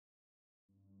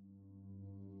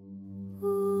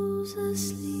falls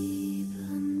asleep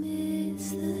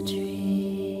amidst the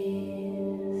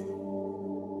trees.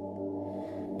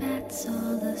 Bats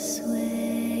all are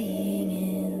swaying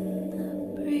in the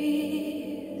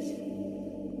breeze.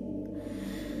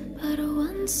 But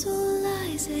one soul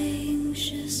lies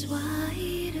anxious,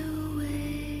 wide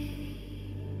awake,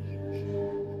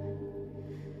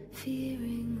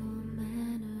 fearing all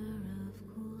manner of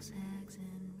ghouls, hags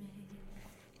and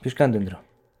wraiths. Ποιος κάνει το intro?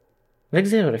 Δεν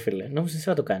ξέρω, ρε φίλε. Νόμιζα εσύ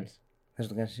θα το κάνεις. Θες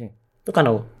να το κάνεις εσύ? Το κάνω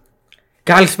εγώ.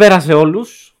 Καλησπέρα σε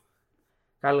όλους.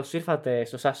 Καλώς ήρθατε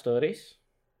στο Σας Stories.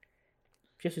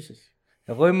 Ποιος είσαι εσύ?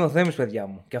 Εγώ είμαι ο Θέμης, παιδιά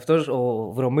μου. Και αυτός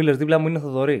ο βρωμίλος δίπλα μου είναι ο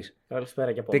Θοδωρής.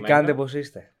 Καλησπέρα και από Τι μένα. κάνετε, πώς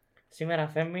είστε? Σήμερα,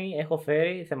 Θέμη, έχω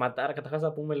φέρει θεματάρα. Καταρχάς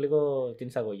να πούμε λίγο την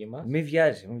εισαγωγή μας. Μη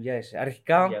βιάζεσαι, μη βιάζεσαι.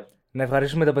 Αρχικά, Βιάζω. να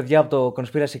ευχαριστούμε τα παιδιά από το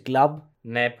Conspiracy Club.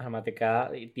 Ναι, πραγματικά.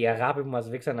 Η αγάπη που μας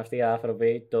δείξαν αυτοί οι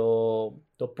άνθρωποι,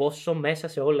 το πόσο μέσα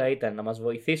σε όλα ήταν να μας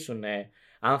βοηθήσουν.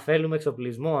 Αν θέλουμε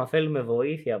εξοπλισμό, αν θέλουμε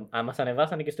βοήθεια. Μας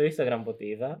ανεβάσανε και στο Instagram από ό,τι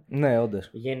είδα. Ναι, όντως.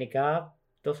 Γενικά,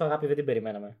 τόσο αγάπη δεν την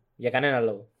περιμέναμε. Για κανένα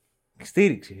λόγο.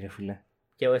 Στήριξη, ρε φίλε.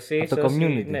 Και εσείς, Από το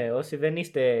community. όσοι δεν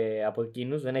είστε από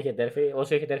εκείνους, δεν έχετε έρθει,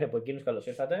 όσοι έχετε έρθει από εκείνους, καλώς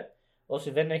ήρθατε.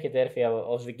 Όσοι δεν έχετε έρθει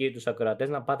ως δικοί τους ακροατές,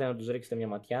 να πάτε να τους ρίξετε μια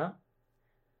ματιά.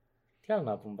 Τι άλλο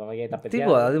να πούμε, πάμε για τα παιδιά.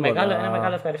 Τίποτα. Ένα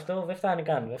μεγάλο ευχαριστώ, δεν φτάνει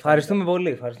καν. Ευχαριστούμε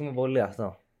πολύ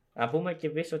αυτό. Να πούμε και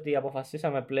επίσης ότι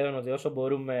αποφασίσαμε πλέον ότι όσο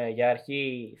μπορούμε για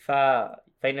αρχή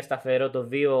θα είναι σταθερό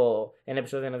ένα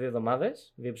επεισόδιο ανά 2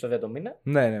 εβδομάδες, 2 επεισόδια το μήνα.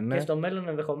 Ναι. Και στο μέλλον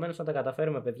ενδεχομένως να τα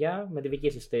καταφέρουμε, παιδιά, με τη δική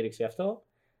σας στήριξη αυτό,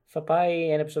 θα πάει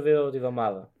ένα επεισόδιο τη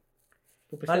εβδομάδα.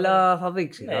 Αλλά θα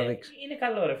δείξει. Ναι, είναι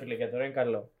καλό, ρε φίλε, για τώρα, είναι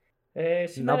καλό.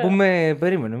 Σήμερα... Να πούμε,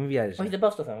 περίμενε, μην βιάζεσαι. Όχι, δεν πάω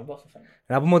στο θέμα.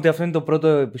 Να πούμε ότι αυτό είναι το πρώτο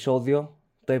επεισόδιο,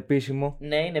 το επίσημο.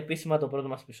 Ναι, είναι επίσημα το πρώτο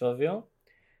μας επεισόδιο.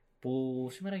 Που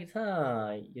σήμερα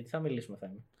γιατί θα μιλήσουμε,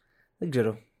 Θέμη? Δεν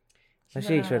ξέρω.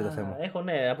 Εσύ έχεις φέρει το θέμα.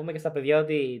 Να πούμε και στα παιδιά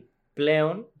ότι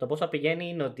πλέον το πώς θα πηγαίνει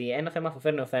είναι ότι ένα θέμα θα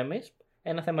φέρνει ο Θέμης,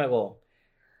 ένα θέμα εγώ.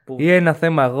 Ή ένα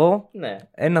θέμα εγώ, Ναι.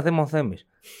 ένα θέμα ο Θέμης.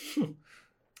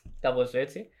 Κάπως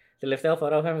έτσι. Τελευταία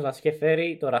φορά ο Θέμης μας είχε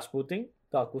φέρει το Rasputin,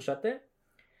 το ακούσατε.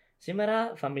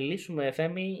 Σήμερα θα μιλήσουμε,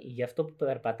 Θέμη, για αυτό που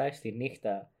περπατάει στη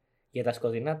νύχτα, για τα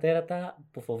σκοτεινά τέρατα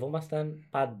που φοβόμασταν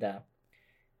πάντα.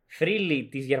 Θρύλοι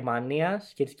της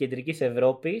Γερμανίας και της Κεντρικής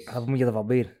Ευρώπης. Θα πούμε για τα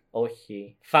βαμπύρ.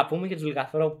 Όχι. Θα πούμε για τους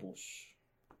λυκανθρώπους.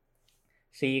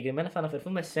 Συγκεκριμένα θα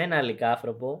αναφερθούμε σε ένα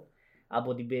λυκάνθρωπο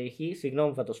από την περιοχή,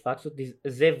 συγγνώμη θα το σφάξω, της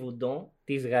Gévaudan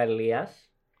της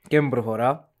Γαλλίας. Και με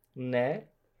προφορά. Ναι.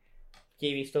 Και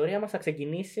η ιστορία μας θα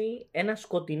ξεκινήσει ένα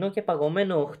σκοτεινό και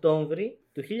παγωμένο Οκτώβρη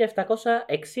του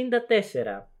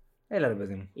 1764. Έλα ρε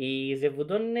παιδί μου. Η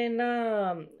Gévaudan είναι ένα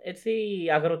έτσι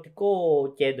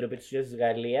αγροτικό κέντρο επί της ουσίας της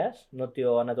Γαλλίας,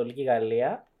 νότιο-ανατολική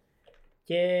Γαλλία,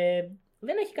 και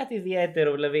δεν έχει κάτι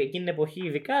ιδιαίτερο, δηλαδή εκείνη την εποχή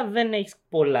ειδικά δεν έχεις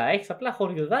πολλά, έχεις απλά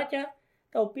χωριουδάκια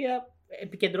τα οποία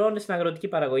επικεντρώνονται στην αγροτική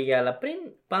παραγωγή. Αλλά πριν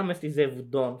πάμε στη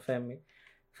Gévaudan, Θέμη,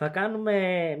 θα κάνουμε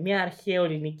μια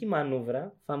αρχαιοελληνική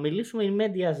μανούβρα, θα μιλήσουμε in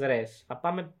medias res, θα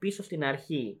πάμε πίσω στην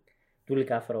αρχή του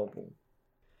λυκανθρώπου.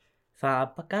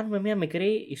 Θα κάνουμε μια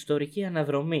μικρή ιστορική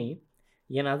αναδρομή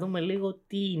για να δούμε λίγο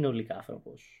τι είναι ο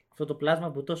λυκάνθρωπος. Αυτό το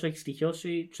πλάσμα που τόσο έχει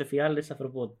στοιχειώσει τους εφιάλτες της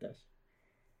ανθρωπότητας.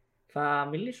 Θα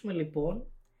μιλήσουμε λοιπόν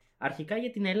αρχικά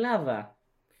για την Ελλάδα,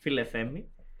 φίλε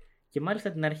Θέμη, και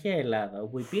μάλιστα την αρχαία Ελλάδα,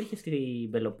 όπου υπήρχε στην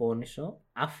Πελοπόννησο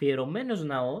αφιερωμένος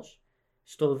ναός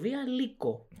στο Δία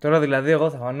Λύκο. Τώρα δηλαδή εγώ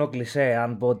θα φανώ κλισέ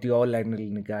αν πω ότι όλα είναι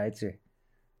ελληνικά, έτσι.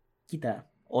 Κοίτα,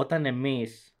 όταν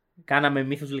εμείς κάναμε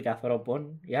μύθους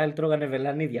λυκανθρώπων, οι άλλοι τρώγανε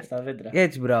βελανίδια στα δέντρα.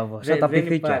 Έτσι, μπράβο, σαν τα δεν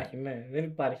πυθίκια. υπάρχει, ναι, δεν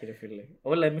υπάρχει, ρε φίλε.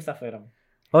 Όλα εμείς τα φέραμε.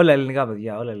 Όλα ελληνικά,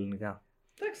 παιδιά, όλα ελληνικά.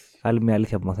 Εντάξει. Άλλη μια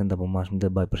αλήθεια που μαθαίνετε από εμάς, μην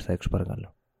δεν πάει προς τα έξω,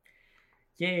 παρακαλώ.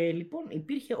 Και λοιπόν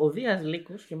υπήρχε ο Δίας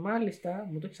Λύκος και μάλιστα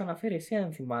μου το έχεις αναφέρει εσύ,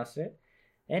 αν θυμάσαι,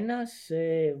 ένας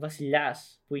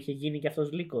βασιλιάς που είχε γίνει και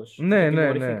αυτός Λύκος. Ναι.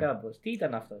 Κάπως. Τι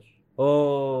ήταν αυτός?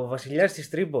 Ο βασιλιάς της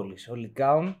Τρίπολης, ο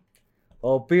Λυκάων,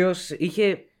 ο οποίος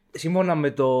είχε, σύμφωνα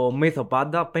με το μύθο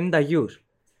πάντα, 50 γιους.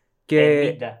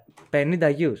 Και 50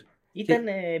 γιους. Ήταν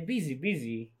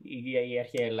busy η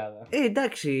αρχαία Ελλάδα.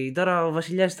 Εντάξει, τώρα ο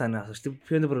βασιλιάς ήταν αυτός.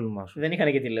 Ποιο είναι το πρόβλημά σου? Δεν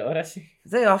είχαν και τηλεόραση.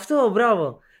 Αυτό,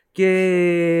 μπράβο.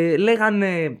 Και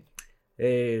λέγανε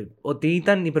ότι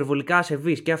ήταν υπερβολικά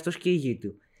ασεβής και αυτός και η γη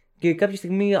του. Και κάποια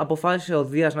στιγμή αποφάσισε ο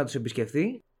Δίας να τους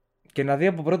επισκεφθεί και να δει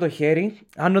από πρώτο χέρι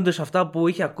αν όντως αυτά που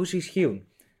είχε ακούσει ισχύουν.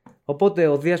 Οπότε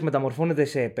ο Δίας μεταμορφώνεται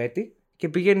σε επέτη και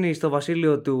πηγαίνει στο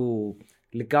βασίλειο του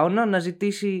Λυκάωνα να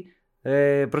ζητήσει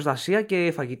προστασία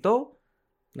και φαγητό.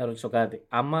 Να ρωτήσω κάτι.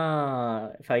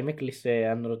 Άμα θα είμαι κλεισέ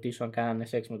αν ρωτήσω αν κάνανε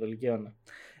σεξ με το Λυκαίωνα.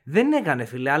 Δεν έκανε,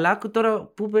 φίλε, αλλά άκου τώρα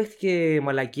που παίχτηκε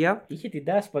μαλακία. Είχε την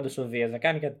τάση πάντως ο Δίας να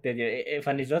κάνει κάτι τέτοιο.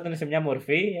 Εμφανιζόταν σε μια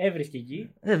μορφή, έβρισκε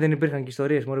εκεί. Δεν υπήρχαν και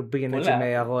ιστορίες μωρέ, που πήγαινε Πολλά. έτσι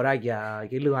με αγοράκια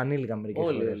και λίγο ανήλικα μερικές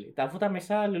φορές. Όλοι. Αφού τα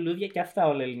μεσά λουλούδια και αυτά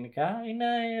όλα ελληνικά είναι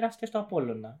εραστές στο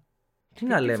Απόλλωνα. Τι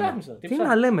να λέμε. ψάχνεις τώρα,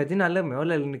 Τι να λέμε.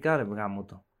 Όλα ελληνικά ρε γάμο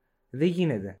το. Δεν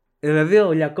γίνεται. Δηλαδή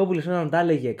ο Λιακόπουλος όταν τα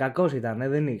έλεγε κακός ήταν,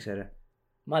 δεν ήξερε.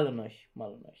 Μάλλον όχι.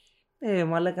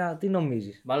 Μαλάκα, τι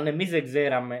νομίζεις. Μάλλον εμείς δεν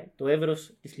ξέραμε το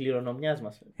εύρος της κληρονομιάς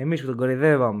μας. Εμείς που τον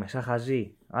κορυδεύαμε, σαν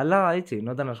χαζί. Αλλά έτσι,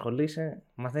 όταν ασχολείσαι,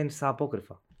 μαθαίνεις τα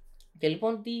απόκρυφα. Και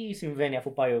λοιπόν τι συμβαίνει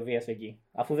αφού πάει ο Δίας εκεί,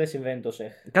 αφού δεν συμβαίνει το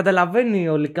ΣΕΧ. Καταλαβαίνει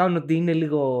ο Λικάουν ότι είναι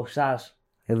λίγο σας.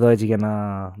 Εδώ έτσι για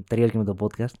να τελειώσει και με το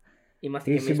podcast.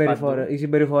 Είμαστε και εμείς παντού. Η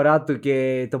συμπεριφορά του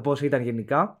και το πώς ήταν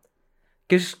γενικά.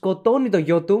 Και σκοτώνει το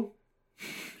γιο του.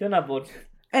 Ποιο να πω.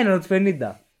 Έναν από τους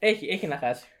 50. Έχει να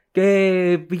χάσει. Και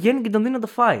πηγαίνει και τον δίνει να το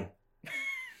φάει.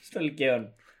 Στο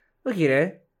Λυκαίον. Όχι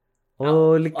ρε.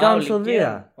 Ο Λικάουν στο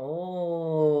Δία.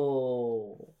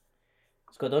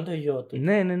 Σκοτώνει το γιο του.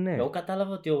 Ναι. Εγώ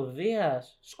κατάλαβα ότι ο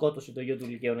Δίας σκότωσε το γιο του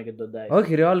Λυκαίωνα και τον τάισε.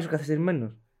 Όχι ρε, ο άλλος ο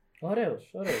καθυστερημένος.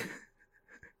 Ωραίος.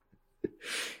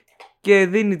 Και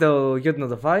δίνει το γιο του να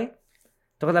το φάει.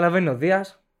 Το καταλαβαίνει ο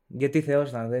Δίας. Γιατί Θεός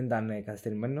ήταν, δεν ήταν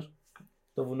καθυστερημένος.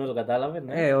 Το βουνό το κατάλαβε,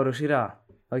 ναι. Οροσειρά.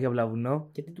 Όχι απλά βουνό.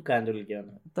 Και τι του κάνει το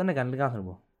Λυκαίωνα. Τον έκανε λίγο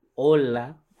άνθρωπο.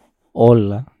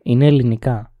 Όλα είναι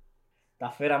ελληνικά.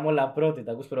 Τα φέραμε όλα πρώτη,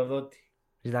 τα ακούς προδότη.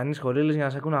 Ζητανείς χωρίλες για να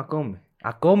σε ακούν ακόμη.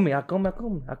 Ακόμη.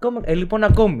 Λοιπόν,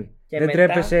 ακόμη. Και Δεν μετά...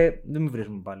 τρέπεσαι. Δεν μην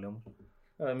βρίσκουμε πάλι όμως.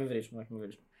 Μην βρίσκουμε.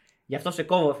 Γι' αυτό σε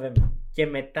κόβω θέμα. Και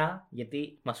μετά,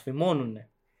 γιατί μας φημώνουνε.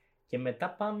 Και μετά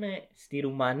πάμε στη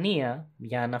Ρουμανία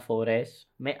για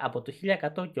αναφορές από το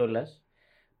 1100 κιόλας,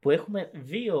 που έχουμε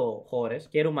δύο χώρες,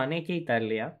 και Ρουμανία και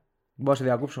Ιταλία. Μπορώ να σε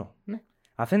διακόψω. Ναι.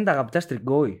 Αυτά είναι τα αγαπητά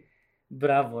Στριγκόι.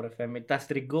 Μπράβο ρε Φέμη. Τα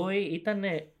Στριγκόι ήταν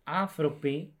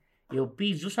άνθρωποι οι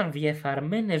οποίοι ζούσαν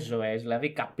διεφθαρμένες ζωές,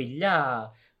 δηλαδή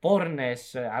καπηλιά,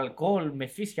 πόρνες, αλκοόλ,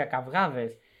 μεθύσια,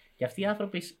 καυγάδες. Και αυτοί οι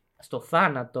άνθρωποι στο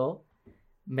θάνατο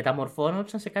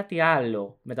μεταμορφώνονταν σε κάτι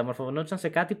άλλο. Μεταμορφώνονταν σε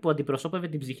κάτι που αντιπροσώπευε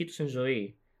την ψυχή τους εν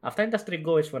ζωή. Αυτά είναι τα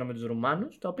Στριγκόι σύμφωνα με τους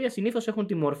Ρουμάνους, τα οποία συνήθως έχουν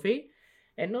τη μορφή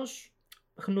ενός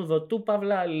χνουδωτού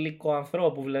παύλα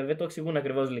λυκοανθρώπου. Δηλαδή δεν το εξηγούν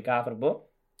ακριβώς λυκάνθρωπο,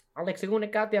 αλλά εξηγούν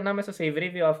κάτι ανάμεσα σε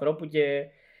υβρίδιο ανθρώπου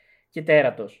και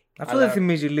τέρατος. Αυτό δεν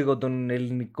θυμίζει λίγο τον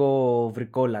ελληνικό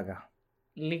βρικόλαγα.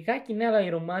 Λιγάκι ναι, αλλά οι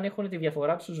Ρουμάνοι έχουν τη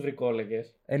διαφορά τους στους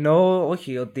βρικόλαγες. Εννοώ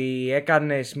όχι, ότι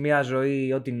έκανες μια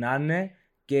ζωή ό,τι να είναι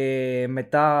και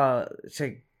μετά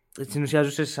στην ουσία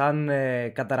ζούσες σαν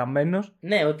καταραμένος.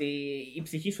 Ναι, ότι η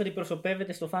ψυχή σου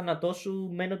αντιπροσωπεύεται στο θάνατό σου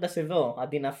μένοντας εδώ,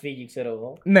 αντί να φύγει, ξέρω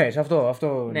εγώ. Ναι, σε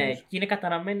αυτό. Ναι, και είναι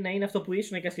καταραμένη να είναι αυτό που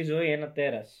ήσουν και στη ζωή, ένα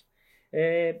τέρας.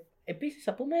 Επίσης,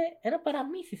 θα πούμε ένα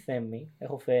παραμύθι Θέμη,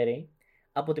 έχω φέρει.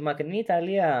 Από τη μακρινή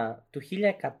Ιταλία του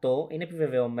 1100, είναι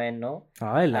επιβεβαιωμένο.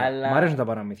 Έλα, μου αρέσουν τα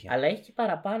παραμύθια. Αλλά έχει και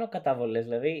παραπάνω καταβολές,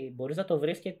 δηλαδή μπορείς να το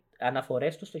βρεις και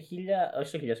αναφορές του στο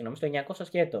 900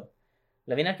 σκέτο.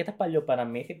 Δηλαδή είναι αρκετά παλιό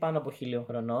παραμύθι, πάνω από 1000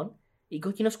 χρονών. Η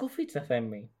κοκκινοσκουφίτσα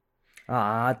Θέμη.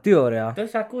 Τι ωραία. Το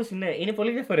έχεις ακούσει, ναι. Είναι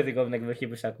πολύ διαφορετικό από την εκδοχή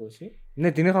που έχεις ακούσει.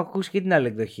 Ναι, την έχω ακούσει και την άλλη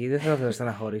εκδοχή. Δεν θέλω να το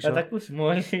στεναχωρήσω. Θα τα ακούσει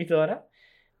μόλις τώρα.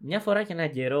 Μια φορά και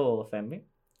έναν καιρό, Θέμη,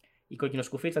 η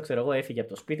κοκκινοσκουφίτσα, ξέρω εγώ, έφυγε από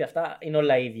το σπίτι. Αυτά είναι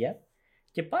όλα ίδια.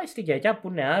 Και πάει στη γιαγιά που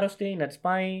είναι άρρωστη να της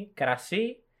πάει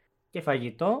κρασί και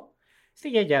φαγητό στη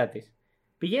γιαγιά της.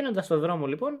 Πηγαίνοντας στον δρόμο,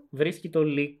 λοιπόν, βρίσκει το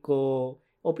λύκο,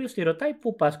 ο οποίος τη ρωτάει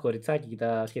πού πας, κοριτσάκι, και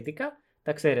τα σχετικά.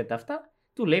 Τα ξέρετε αυτά.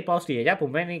 Του λέει πάω στη γιαγιά που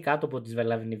μένει κάτω από τις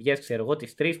βελαβνιδιές, ξέρω εγώ,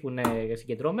 τις τρεις που είναι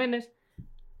συγκεντρωμένες.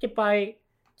 Και πάει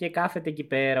και κάθεται εκεί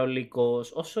πέρα ο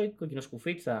λύκος. Όσο η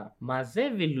κοκκινοσκουφίτσα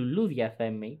μαζεύει λουλούδια,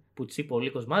 Θέμη, που της είπε ο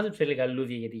λύκος, μάζεψε λίγα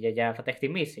λουλούδια για τη γιαγιά, θα τα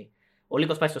εκτιμήσει. Ο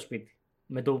λύκος πάει στο σπίτι.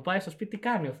 Με το που πάει στο σπίτι, τι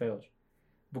κάνει ο Θεός?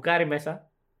 Μπουκάρει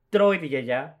μέσα, τρώει τη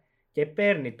γιαγιά και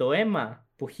παίρνει το αίμα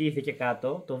που χύθηκε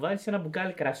κάτω, το βάζει σε ένα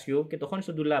μπουκάλι κρασιού και το χώνει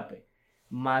στο ντουλάπι.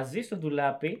 Μαζί στο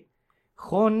ντουλάπι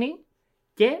χώνει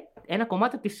και ένα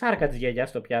κομμάτι από τη σάρκα της γιαγιάς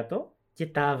στο πιάτο και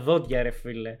τα δόντια, ρε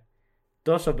φίλε.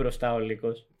 Τόσο μπροστά ο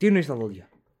λύκος. Τι εννοείς τα δόντια?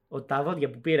 Τα δόντια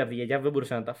που πήρε από τη γιαγιά δεν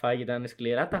μπορούσε να τα φάει γιατί ήταν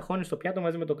σκληρά, τα χώνει στο πιάτο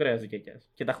μαζί με το κρέας της γιαγιάς.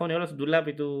 Και τα χώνει όλα στο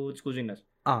ντουλάπι της κουζίνας.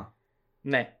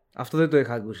 Ναι. Αυτό δεν το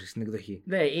είχα ακούσει στην εκδοχή.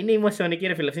 Ναι, είναι η μεσαιωνική,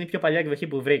 ρε φίλε. Αυτή είναι η πιο παλιά εκδοχή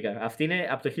που βρήκα. Αυτή είναι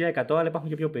από το 1100, αλλά υπάρχουν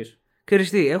και πιο πίσω.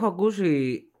 Χριστί, έχω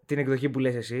ακούσει την εκδοχή που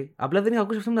λες εσύ. Απλά δεν είχα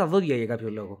ακούσει αυτό με τα δόντια για κάποιο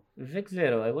λόγο. Δεν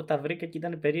ξέρω. Εγώ τα βρήκα και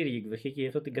ήταν περίεργη η εκδοχή και γι'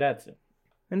 αυτό την κράτησα.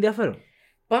 Ενδιαφέρον.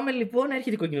 Πάμε λοιπόν,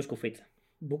 έρχεται η κοκκινοσκουφίτσα.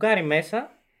 Μπουκάρει μέσα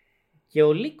και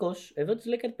ο λύκος εδώ της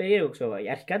λέει κάτι περίεργο, ξέρω.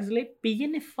 Αρχικά της λέει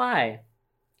πήγαινε φάε.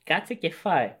 Κάτσε και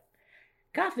φάε.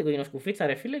 Κάθεται η κοκκινοσκουφίτσα,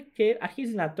 ρε φίλε, και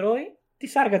αρχίζει να τρώει τη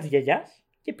σάρκα της γιαγιάς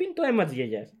και πίνει το αίμα της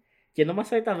γιαγιάς. Και ενώ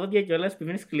μασάει τα δόντια κιόλας που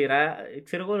είναι σκληρά,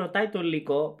 ξέρω εγώ, ρωτάει το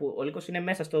Λύκο, που ο Λύκος είναι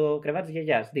μέσα στο κρεβάτι της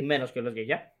γιαγιάς, ντυμένος κιόλας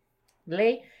γιαγιά.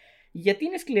 Λέει, γιατί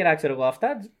είναι σκληρά, ξέρω εγώ,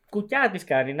 αυτά, κουκιά της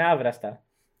κάνει, είναι άβραστα.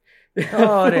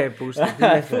 Ωραία, πούστη.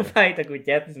 Πού πάει τα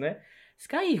κουκιά της, ναι.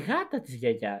 Σκάει η γάτα της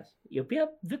γιαγιάς, η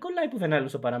οποία δεν κολλάει πουθενά άλλο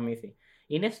στο παραμύθι.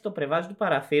 Είναι στο πρεβάζι του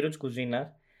παραθύρου της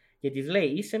κουζίνας και της λέει: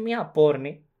 είσαι μια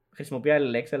πόρνη, χρησιμοποιεί άλλη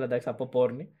λέξη, αλλά εντάξει, από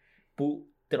πόρνη, που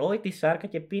τρώει τη σάρκα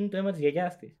και πίνει το αίμα της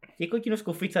γιαγιάς της. Και η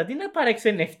κοκκινοσκουφίτσα, αντί να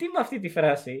παρεξενευτεί με αυτή τη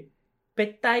φράση,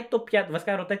 πετάει το πιάτο.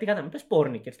 Βασικά ρωτάει τη γάτα: μην πες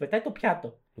πόρνη, και της πετάει το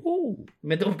πιάτο.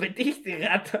 Με το που πετύχει τη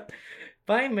γάτα,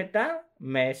 πάει μετά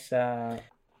μέσα.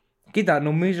 Κοίτα,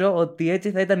 νομίζω ότι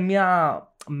έτσι θα ήταν μια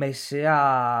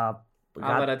μεσαία.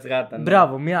 Average γάτα. Ναι.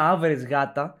 Μπράβο, μια average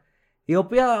γάτα, η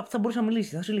οποία θα μπορούσε να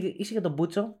μιλήσει. Θα σου έλεγε: είσαι για τον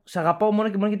Μπούτσο, σε αγαπάω μόνο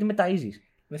και μόνο γιατί με ταΐζεις.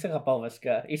 Δεν σε αγαπάω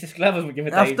βασικά. Είσαι σκλάβος μου και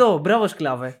μετά. Αυτό, μπράβο,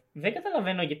 σκλάβε. Δεν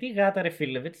καταλαβαίνω γιατί η γάτα, ρε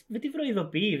φίλε, δεν τη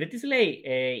προειδοποιεί. Δεν τη λέει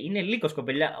είναι Λύκος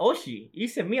κομπελιά. Όχι,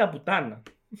 είσαι μία πουτάνα.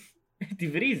 Τη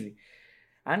βρίζει.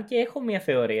 Αν και έχω μία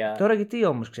θεωρία. Τώρα γιατί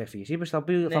όμως ξέφυγες? Είπες θα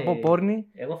πω πόρνη.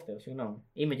 Εγώ φταίω, συγγνώμη.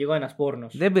 Είμαι κι εγώ ένας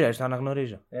πόρνος. Δεν πειράζει, το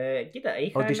αναγνωρίζω. Κοίτα,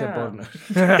 είχα ότι είσαι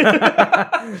πόρνος.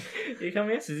 Είχα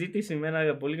μία συζήτηση με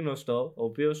ένα πολύ γνωστό, ο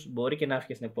οποίος μπορεί και να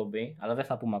έρχεται στην εκπομπή, αλλά δεν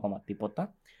θα πούμε ακόμα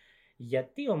τίποτα.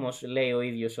 Γιατί όμως λέει ο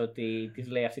ίδιος ότι της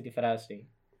λέει αυτή τη φράση?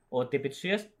 Ότι επί της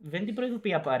ουσίας δεν την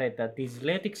προειδοποιεί απαραίτητα. Της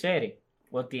λέει ότι ξέρει.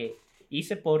 Ότι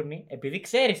είσαι πόρνη επειδή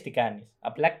ξέρεις τι κάνεις.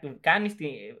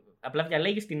 Απλά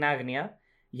διαλέγεις την άγνοια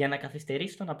για να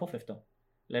καθυστερήσεις τον απόφευτο.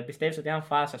 Δηλαδή πιστεύεις ότι αν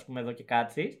φας, ας πούμε, εδώ και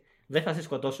κάτσεις, δεν θα σε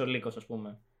σκοτώσει ο Λύκος, ας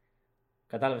πούμε.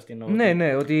 Κατάλαβες τι εννοώ?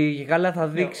 Ναι, ότι καλά θα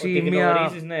δείξει ότι μια.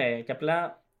 γνωρίζεις, ναι, και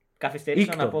απλά καθυστερείς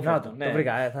τον απόφευτο. Το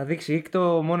βρήκα. Θα δείξει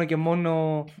ήκτο μόνο και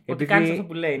μόνο. Ότι κάνεις αυτό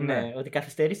που λέει, ναι. Ότι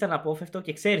καθυστερείς τον απόφευτο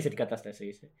και ξέρεις σε τι κατάσταση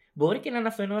είσαι. Μπορεί και να είναι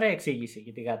αυτό, είναι ωραία εξήγηση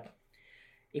για τη γάτα.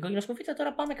 Η κοκκινοσκουφίτσα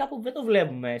τώρα πάμε κάπου που δεν το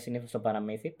βλέπουμε συνήθως στο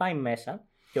παραμύθι. Πάει μέσα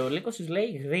και ο Λύκος της λέει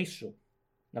γδίσου.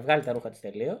 Να βγάλει τα ρούχα της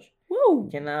τελείως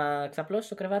και να ξαπλώσει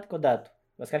στο κρεβάτι κοντά του.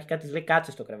 Βασικά αρχικά της λέει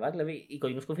κάτσε στο κρεβάτι. Δηλαδή η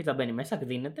κοκκινοσκουφίτσα μπαίνει μέσα,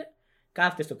 γδίνεται,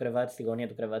 κάθεται στο κρεβάτι, στη γωνία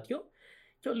του κρεβατιού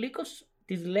και ο Λύκος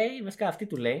της λέει, βασικά αυτή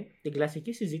του λέει, την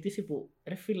κλασική συζήτηση που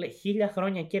ρε φίλε 1000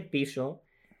 χρόνια και πίσω,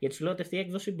 γιατί σου λέω ότι αυτή η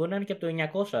έκδοση μπορεί να είναι και από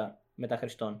το 900 μετά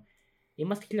Χριστόν.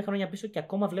 Είμαστε 1000 χρόνια πίσω και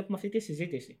ακόμα βλέπουμε αυτή τη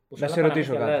συζήτηση. Που να σε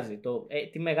ρωτήσω κάτι.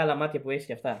 Τι μεγάλα μάτια που έχει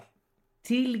και αυτά.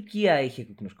 Τι ηλικία είχε η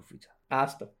κοκκινοσκουφίτσα?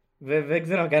 Άστο. Δεν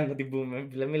ξέρω αν κάνει να την πούμε.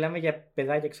 Μιλάμε για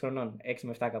παιδάκια 6 χρονών. 6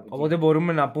 με 7 κάπου εκεί. Οπότε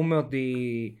μπορούμε να πούμε ότι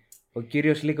ο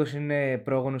κύριος Λύκος είναι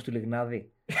πρόγονος του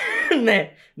Λιγνάδη.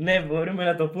 ναι, μπορούμε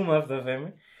να το πούμε αυτό,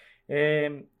 Θέμη.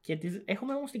 Και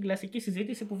έχουμε όμως την κλασική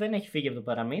συζήτηση που δεν έχει φύγει από το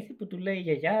παραμύθι, που του λέει η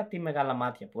γιαγιά τι μεγάλα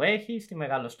μάτια που έχεις, τι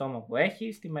μεγάλο στόμα που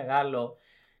έχεις, τι μεγάλο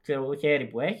χέρι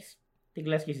που έχεις. Την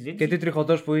κλασική συζήτηση. Και τι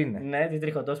τριχωτός που είναι. Ναι, τι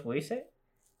τριχωτός που είσαι.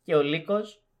 Και ο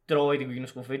Λύκος τρώει την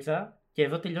κοκκινοσκουφίτσα. Και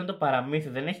εδώ τελειώνει το παραμύθι.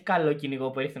 Δεν έχει καλό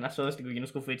κυνηγό που ήρθε να σώσει την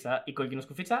κοκκινοσκουφίτσα. Η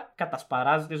κοκκινοσκουφίτσα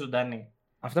κατασπαράζεται ζωντανή.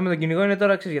 Αυτό με τον κυνηγό είναι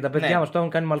τώρα ξέρεις, για τα παιδιά μας που έχουν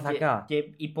κάνει μαλθακά. Και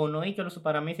υπονοεί κιόλας το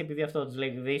παραμύθι επειδή αυτό της λέει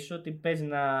γδίσου ότι παίζει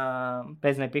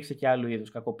να υπήρξε και άλλου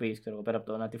είδους κακοποίηση, ξέρω, πέρα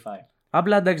από το να τη φάει.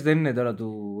 Απλά εντάξει δεν είναι τώρα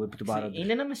επί του παρόντος.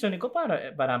 Είναι ένα μεσαιωνικό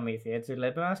παραμύθι. Έτσι.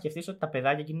 Δηλαδή πρέπει να σκεφτείς ότι τα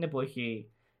παιδάκια εκείνη την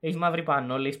εποχή έχει μαύρη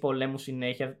πανόλη, έχει πολέμου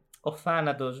συνέχεια. Ο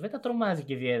θάνατος δεν τα τρομάζει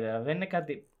και ιδιαίτερα. Δεν είναι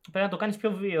κάτι. Πρέπει να το κάνεις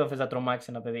πιο βίαιο αν να τρομάξει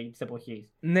ένα παιδί της εποχής.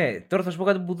 Ναι, τώρα θα σου πω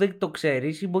κάτι που δεν το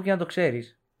ξέρεις ή μπορεί και να το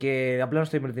ξέρεις. Και απλά να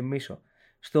στο υπενθυμίσω.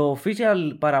 Στο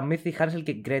official παραμύθι Χάνσελ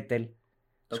και Γκρέτελ.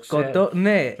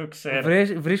 Ναι,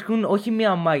 βρίσκουν όχι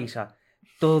μία μάγισσα.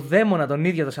 Το δαίμονα τον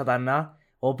ίδιο τον σατανά,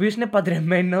 ο οποίος είναι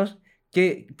παντρεμένος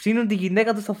και ψήνουν τη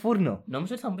γυναίκα του στο φούρνο.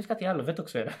 Νόμιζα ότι θα μου πεις κάτι άλλο, δεν το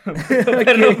ξέρω.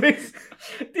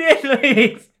 Τι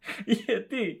εννοείς?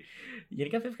 Γιατί?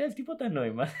 Γενικά δεν βγάζει τίποτα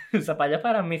νόημα. Στα παλιά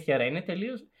παραμύθια ρε, είναι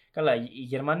τελείως. Καλά, οι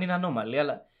Γερμανοί είναι ανώμαλοι,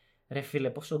 αλλά ρε φίλε,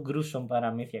 πόσο gruesome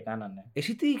παραμύθια κάνανε.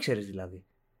 Εσύ τι ήξερες δηλαδή?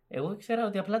 Εγώ ήξερα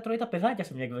ότι απλά τρώει τα παιδάκια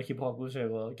σε μια εκδοχή που έχω ακούσει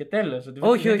εγώ. Και τέλος, ότι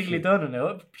όχι, δεν τη γλιτώνουνε.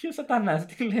 Ποιος σατανάς,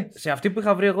 τι λες? Σε αυτή που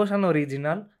είχα βρει εγώ σαν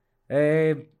original,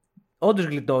 όντως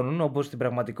γλιτώνουν όπως στην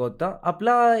πραγματικότητα.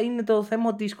 Απλά είναι το θέμα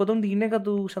ότι σκοτώνουν τη γυναίκα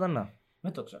του σατανά.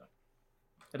 Δεν το ξέρω.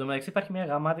 Εν τω μεταξύ υπάρχει μια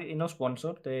γαμάτη, είναι ο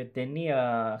sponsor,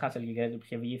 ταινία Hansel και Gretel που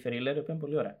είχε βγει thriller, η οποία είναι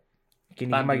πολύ ωραία.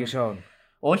 Κυνηγή μαγισσών.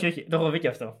 Όχι, το έχω δει και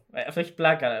αυτό. Αυτό έχει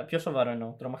πλάκα, πιο σοβαρό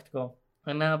εννοώ, τρομακτικό.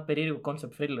 Ένα περίεργο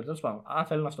concept thriller, τέλος πάντων. Αν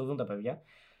θέλουν να στο δουν τα παιδιά.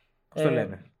 Πώς το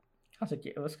λένε?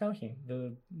 Βασικά όχι.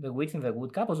 The Witch in the Wood,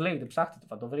 κάπως λέγεται, ψάχτε το,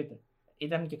 θα το βρείτε.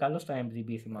 Ήταν και καλό στο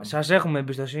MDB, θυμάμαι. Σας έχουμε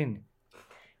εμπιστοσύνη.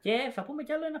 Και θα πούμε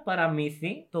κι άλλο ένα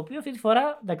παραμύθι, το οποίο αυτή τη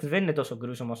φορά εντάξει, δεν είναι τόσο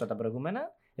gruesome όσο τα προηγούμενα.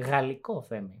 Γαλλικό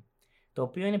Θέμη. Το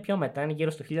οποίο είναι πιο μετά, είναι γύρω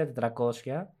στο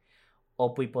 1400,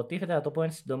 όπου υποτίθεται, να το πω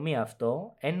εν συντομία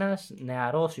αυτό, ένας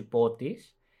νεαρός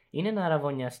υπότης είναι να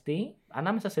αραβωνιαστεί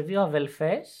ανάμεσα σε δύο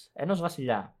αδελφές ενός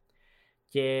βασιλιά.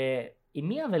 Και η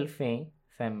μία αδελφή,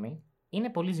 Θέμη, είναι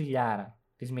πολύ ζηλιάρα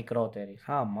της μικρότερης.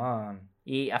 Αμάν.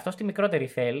 Αυτός τη μικρότερη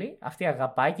θέλει, αυτή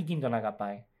αγαπάει και εκείνη τον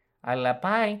αγαπάει. Αλλά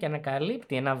πάει και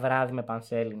ανακαλύπτει ένα βράδυ με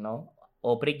πανσέλινο.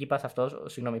 Ο πρίγκιπας αυτός,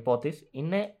 συγγνώμη, υπότης,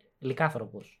 είναι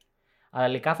λυκάνθρωπος. Αλλά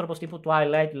λυκάνθρωπος τύπου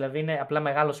Twilight, δηλαδή είναι απλά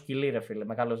μεγάλο σκυλί, ρε φίλε,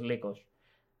 μεγάλος λύκος.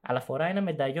 Αλλά φοράει ένα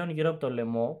μενταγιόν γύρω από το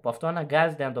λαιμό, που αυτό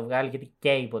αναγκάζεται να το βγάλει γιατί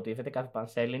καίει, υποτίθεται, κάθε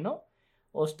πανσέλινο.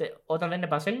 Ώστε όταν δεν είναι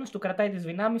πανσέλινος, του κρατάει τις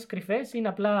δυνάμεις κρυφές, είναι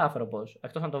απλά άνθρωπος.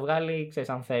 Εκτός να το βγάλει, ξέρεις,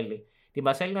 αν θέλει. Την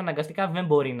πανσέλινο αναγκαστικά δεν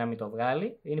μπορεί να μην το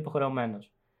βγάλει, είναι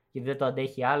υποχρεωμένος. Γιατί δεν το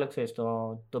αντέχει άλλο, ξέρεις,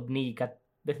 το πνίγει.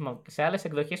 Δεν θυμάμαι, σε άλλες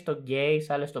εκδοχές το γκέι,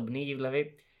 σε άλλες το πνίγει,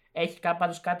 δηλαδή έχει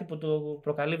πάντως κάτι που του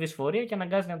προκαλεί δυσφορία και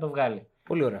αναγκάζεται να το βγάλει.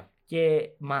 Πολύ ωραία. Και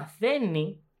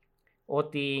μαθαίνει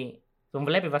ότι τον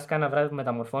βλέπει βασικά ένα βράδυ που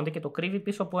μεταμορφώνεται και το κρύβει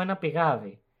πίσω από ένα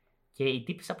πηγάδι. Και η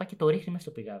τύπισσα πάει και το ρίχνει μέσα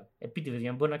στο πηγάδι. Επίτηδες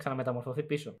για να μπορεί να ξαναμεταμορφωθεί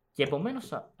πίσω. Και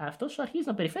επομένως αυτός αρχίζει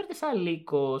να περιφέρεται σαν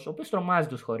λύκος, ο οποίος τρομάζει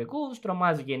τους χωρικούς,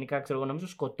 τρομάζει γενικά, ξέρω εγώ, νομίζω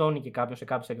σκοτώνει και κάποιον σε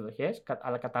κάποιες εκδοχές,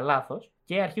 αλλά κατά λάθος,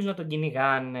 και αρχίζουν να τον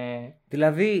κυνηγάνε.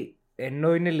 Δηλαδή,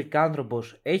 ενώ είναι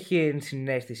λυκάνθρωπος, έχει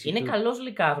ενσυναίσθηση. Είναι του. καλός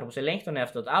λυκάνθρωπος, ελέγχει τον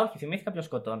εαυτό του. Α, όχι, θυμήθηκα ποιον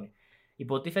σκοτώνει.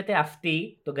 Υποτίθεται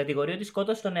αυτή τον κατηγορεί ότι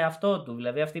σκότωσε τον εαυτό του.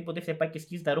 Δηλαδή αυτή υποτίθεται πάει και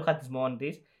σκίζει τα ρούχα της μόνη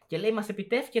της και λέει: μας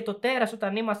επιτέθηκε το τέρας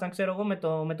όταν ήμασταν, ξέρω εγώ,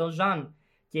 με τον Ζαν.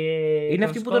 Και είναι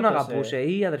αυτή που τον αγαπούσε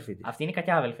ή η αδερφή της? Αυτή είναι η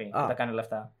κακιά αδελφή που τα κάνει όλα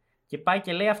αυτά. Και πάει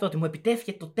και λέει αυτό: ότι μου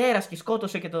επιτέθηκε το τέρας και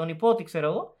σκότωσε και τον υπότη, ξέρω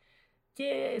εγώ. Και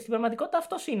στην πραγματικότητα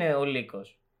αυτός είναι ο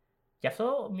λύκος. Και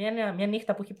αυτό μια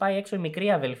νύχτα που έχει πάει έξω η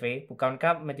μικρή αδελφή, που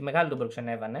κανονικά με τη μεγάλη τον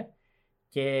προξενεύανε,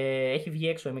 και έχει βγει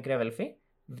έξω η μικρή αδελφή.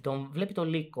 Τον βλέπει το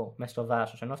λύκο μέσα στο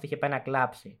δάσος, ενώ αυτή είχε πάει να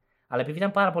κλάψει. Αλλά επειδή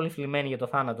ήταν πάρα πολύ θλιμμένη για το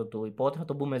θάνατο του υπότη, θα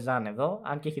τον πούμε Ζαν εδώ,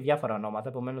 αν και έχει διάφορα ονόματα,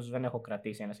 επομένως δεν έχω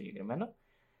κρατήσει ένα συγκεκριμένο.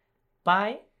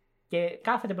 Πάει και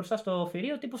κάθεται μπροστά στο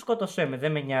Θηρίο, τύπου σκότωσέ με,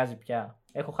 δεν με νοιάζει πια.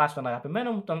 Έχω χάσει τον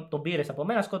αγαπημένο μου, τον πήρες από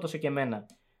μένα, σκότωσε και εμένα.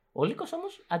 Ο λύκος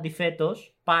όμως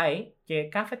αντιθέτως πάει και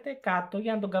κάθεται κάτω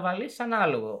για να τον καβαλήσει σαν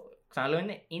άλογο. Ξαναλέω,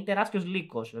 είναι τεράστιος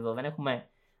λύκος εδώ, δεν έχουμε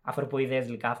ανθρωποειδές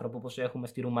λυκάνθρωπο όπως έχουμε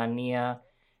στη Ρουμανία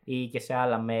ή και σε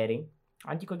άλλα μέρη.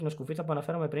 Αν και η κοκκινοσκουφίτσα που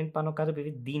αναφέρομαι πριν πάνω κάτω,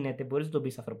 επειδή ντύνεται, μπορεί να τον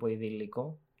πει ανθρωποειδή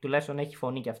λύκο. Τουλάχιστον έχει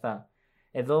φωνή και αυτά.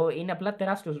 Εδώ είναι απλά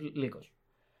τεράστιος λύκος.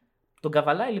 Τον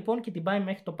καβαλάει λοιπόν και την πάει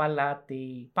μέχρι το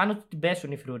παλάτι. Πάνω του την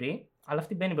πέσουν οι φρουροί, αλλά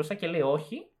αυτή μπαίνει μπροστά και λέει: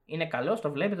 όχι, είναι καλός,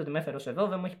 το βλέπετε ότι με έφερε εδώ,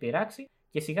 δεν μου έχει πειράξει.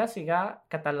 Και σιγά σιγά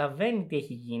καταλαβαίνει τι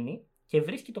έχει γίνει και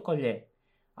βρίσκει το κολλιέ.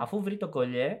 Αφού βρει το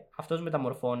κολλιέ, αυτός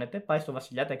μεταμορφώνεται, πάει στο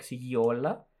βασιλιά, τα εξηγεί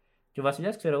όλα. Και ο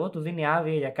βασιλιάς, ξέρω εγώ, του δίνει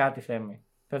άδεια για κάτι, Θέμη.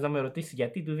 Θες να με ρωτήσεις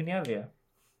γιατί του δίνει άδεια?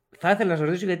 Θα ήθελα να σε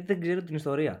ρωτήσω γιατί δεν ξέρω την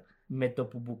ιστορία. Με το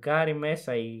που μπουκάρει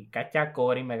μέσα η κακιά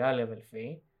κόρη, η μεγάλη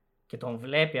αδελφή, και τον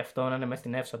βλέπει αυτό να είναι μέσα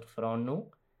στην αίθουσα του θρόνου,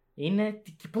 είναι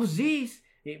πώς ζεις?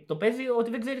 Το παίζει ότι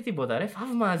δεν ξέρει τίποτα. Ρε,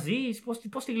 θαύμα, ζεις,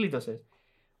 πώς τη γλίτωσες?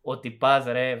 Ότι πας,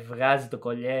 ρε, βγάζει το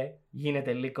κολλιέ,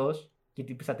 γίνεται λύκος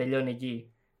και θα τελειώνει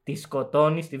εκεί. Τη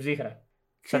σκοτώνει στη ψύχρα.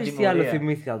 Ξέρεις τι άλλο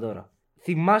θυμήθηκα τώρα?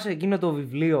 Θυμάσαι εκείνο το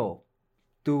βιβλίο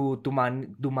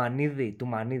του Μανίδη,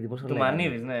 πώς το λέγανε? Του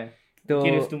Μανίδης, ναι. Το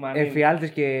εφιάλτες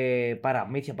και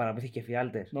παραμύθια και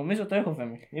εφιάλτες. Νομίζω το έχω,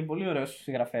 Θέμη. Είναι πολύ ωραίος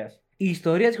συγγραφέας. Η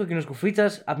ιστορία της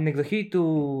κοκκινοσκουφίτσας από την εκδοχή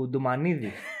του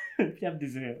Μανίδη. Ποια από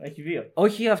τις δύο? Έχει δύο.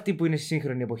 Όχι αυτή που είναι στη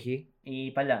σύγχρονη εποχή.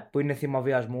 Η παλιά. Που είναι θύμα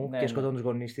βιασμού Ναι, και σκοτώνουν τους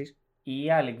γονείς της.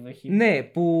 Η άλλη εκδοχή. Ναι,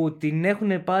 που την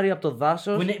έχουν πάρει από το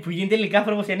δάσος. Που γίνεται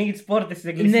λυκάνθρωπος και ανοίγει τις πόρτες της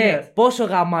εκκλησίας. Ναι, πόσο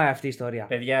γαμάει αυτή η ιστορία.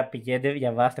 Παιδιά, πηγαίνετε,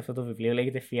 διαβάστε αυτό το βιβλίο.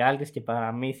 Λέγεται Φιάλτες και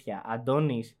Παραμύθια.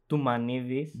 Αντώνης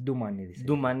Ντουμανίδης.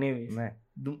 Ντουμανίδης. Ναι.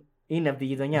 Είναι από τη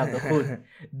γειτονιά, από το Χουτ.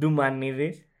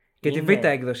 Ντουμανίδης. Και τη β'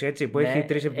 έκδοση, έτσι, που έχει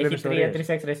 3 επιπλέον ιστορίες. Έχει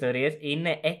 3 έξτρα ιστορίες.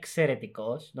 Είναι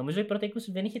εξαιρετικός. Νομίζω η πρώτη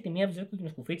έκδοση δεν είχε τη μία από τις δύο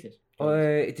κοκκινοσκουφίτσες.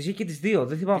 Τις είχε και τις δύο,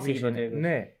 δεν θυμάμαι Τις είχε.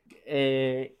 Ναι.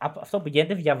 Αυτό που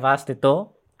πηγαίνετε, διαβάστε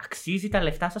το. Αξίζει τα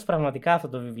λεφτά σας πραγματικά αυτό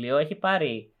το βιβλίο. Έχει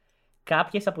πάρει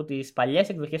κάποιες από τις παλιές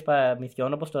εκδοχές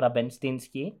παραμυθιών, όπως το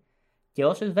Ραμπενστίνσκι, και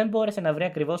όσες δεν μπόρεσε να βρει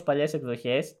ακριβώς παλιές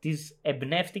εκδοχές, τις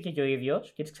εμπνεύστηκε και ο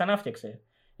ίδιος και τις ξανάφτιαξε.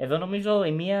 Εδώ νομίζω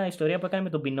η μία ιστορία που έκανε με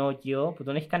τον Πινόκιο, που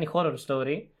τον έχει κάνει horror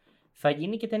story, θα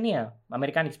γίνει και ταινία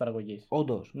αμερικάνικης παραγωγής.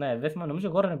 Όντως. Ναι, δεν θυμάμαι, νομίζω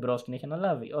ο Warner Bros. Την έχει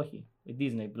αναλάβει. Όχι, η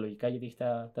Disney λογικά, γιατί έχει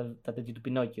τα τέτοια του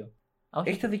Πινόκιο.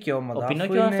 Έχει τα δικαιώματα. Ο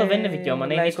Πινόκιο αυτό δεν είναι δικαίωμα,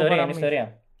 είναι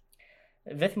ιστορία.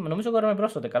 Δεν θυμάμαι, νομίζω ο Warner Bros.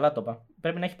 Τότε, καλά το είπα.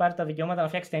 Πρέπει να έχει πάρει τα δικαιώματα να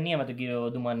φτιάξει ταινία με τον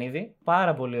κύριο Ντουμανίδη.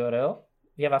 Πάρα πολύ ωραίο.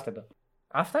 Διαβάστε το.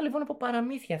 Αυτά λοιπόν από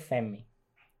παραμύθια, Θέμη.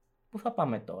 Πού θα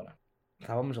πάμε τώρα?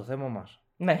 Θα πάμε στο θέμα μας.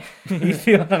 Ναι,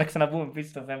 ήρθε η ώρα να ξαναπούμε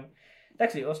επίσης το θέμα.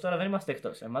 Εντάξει, ως τώρα δεν είμαστε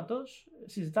εκτός αίματος.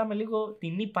 Συζητάμε λίγο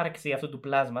την ύπαρξη αυτού του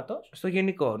πλάσματος. Στο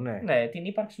γενικό, ναι. Ναι, την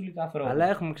ύπαρξη του λυκάνθρωπου. Αλλά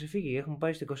έχουμε ξεφύγει, έχουμε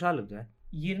πάει στο 20 λεπτό.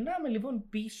 Γυρνάμε λοιπόν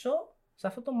πίσω σε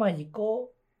αυτό το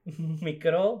μαγικό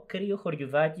Μικρό κρύο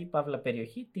χωριουδάκι, παύλα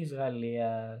περιοχή της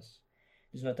Γαλλίας.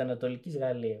 Της νοτιοανατολικής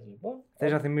Γαλλίας, λοιπόν.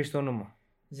 Θες να θυμίσεις το όνομα?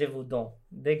 Gévaudan.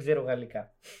 Δεν ξέρω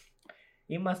γαλλικά.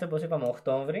 Είμαστε, όπως είπαμε,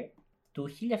 Οκτώβρη του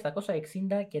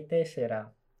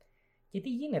 1764. Και τι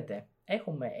γίνεται?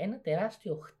 Έχουμε ένα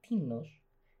τεράστιο χτίνος,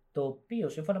 το οποίο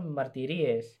σύμφωνα με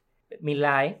μαρτυρίες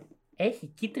μιλάει, έχει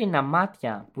κίτρινα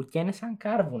μάτια που καίνε σαν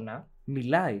κάρβουνα.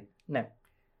 Μιλάει. Ναι,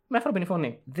 με ανθρώπινη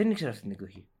φωνή. Δεν ήξερα αυτή την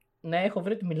εκδοχή. Ναι, έχω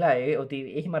βρει ότι μιλάει,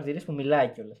 ότι έχει μαρτυρίες που μιλάει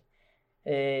κιόλας.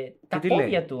 Τα τι πόδια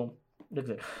λέει? του, δεν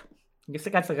ξέρω, σε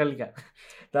κάτι στα γαλλικά.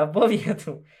 Τα πόδια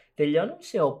του τελειώνουν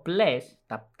σε οπλές,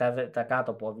 τα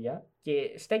κάτω πόδια,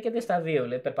 και στέκεται στα δύο.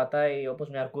 Δηλαδή περπατάει όπως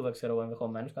μια αρκούδα, ξέρω εγώ,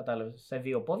 ενδεχομένως, κατάλαβες, σε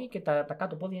δύο πόδια, και τα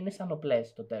κάτω πόδια είναι σαν οπλές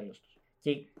στο τέλος τους.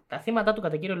 Και τα θύματα του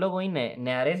κατά κύριο λόγο είναι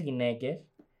νεαρές γυναίκες.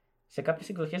 Σε κάποιες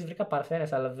εκδοχές βρήκα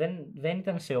παρθένες, αλλά δεν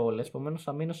ήταν σε όλες. Επομένως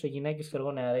θα μείνω σε γυναίκες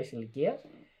νεαρές ηλικίας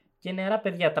και νεαρά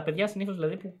παιδιά. Τα παιδιά συνήθως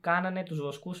δηλαδή που κάνανε τους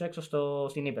βοσκούς έξω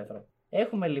στην ύπαιθρο.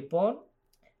 Έχουμε λοιπόν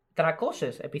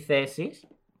 300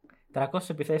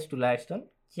 επιθέσεις τουλάχιστον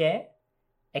και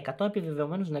 100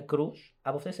 επιβεβαιωμένους νεκρούς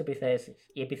από αυτές τις επιθέσεις.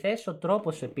 Οι επιθέσεις, ο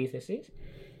τρόπος της επίθεσης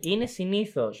είναι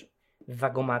συνήθως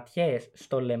δαγκωματιές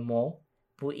στο λαιμό,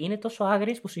 που είναι τόσο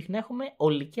άγριες που συχνά έχουμε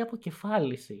ολική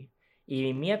αποκεφάλιση.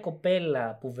 Η μία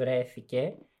κοπέλα που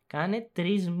βρέθηκε κάνε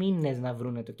 3 μήνες να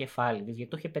βρούνε το κεφάλι της,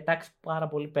 γιατί το είχε πετάξει πάρα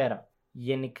πολύ πέρα.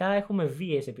 Γενικά έχουμε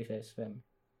βίαιες επιθέσεις, Θέμη.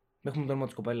 Έχουμε το όνομα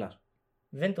της κοπέλας?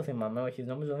 Δεν το θυμάμαι, όχι,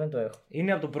 νομίζω δεν το έχω.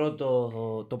 Είναι από το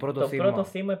πρώτο θύμα. Το πρώτο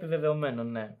θύμα επιβεβαιωμένο,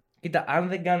 ναι. Κοίτα, αν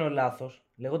δεν κάνω λάθος,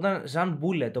 λεγόταν Ζαν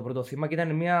Μπούλε το πρώτο θύμα και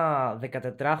ήταν μια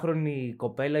 14χρονη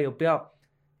κοπέλα η οποία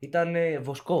ήταν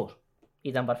βοσκός.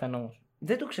 Ήταν παρθένο όμως.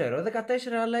 Δεν το ξέρω, 14,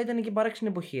 αλλά ήταν και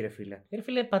παράξενη εποχή, ρε φίλε. Ρε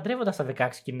φίλε, παντρεύονταν στα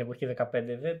 16 και την εποχή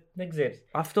 15, δεν ξέρεις.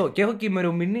 Αυτό, και έχω και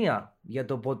ημερομηνία για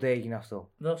το πότε έγινε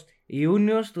αυτό. Δώστε.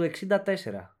 Ιούνιος του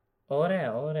 64.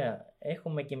 Ωραία, ωραία.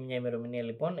 Έχουμε και μια ημερομηνία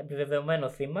λοιπόν. Επιβεβαιωμένο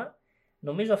θύμα.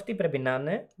 Νομίζω αυτή πρέπει να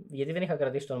είναι, γιατί δεν είχα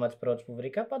κρατήσει το όνομα της πρώτης που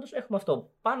βρήκα. Πάντως έχουμε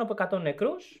αυτό. Πάνω από 100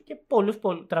 νεκρούς και πολλούς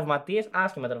τραυματίες,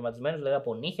 άσχημα τραυματισμένους, δηλαδή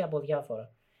από νύχια, από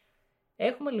διάφορα.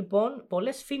 Έχουμε λοιπόν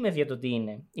πολλές φήμες για το τι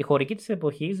είναι. Οι χωρικοί της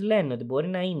εποχής λένε ότι μπορεί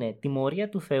να είναι τιμωρία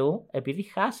του Θεού επειδή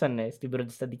χάσανε στην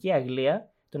προτεσταντική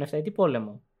Αγγλία τον 7η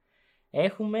πόλεμο.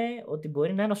 Έχουμε ότι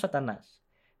μπορεί να είναι ο Σατανάς.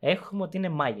 Έχουμε ότι είναι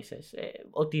μάγισσες.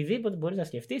 Οτιδήποτε μπορείς να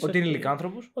σκεφτείς. Ότι είναι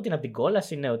λυκάνθρωπος. Ότι είναι από την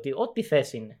κόλαση, ναι, ό,τι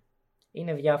θες είναι.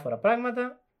 Είναι διάφορα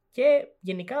πράγματα και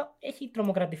γενικά έχει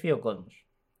τρομοκρατηθεί ο κόσμος.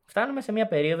 Φτάνουμε σε μια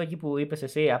περίοδο εκεί που είπες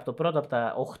εσύ, από το πρώτο από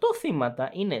τα 8 θύματα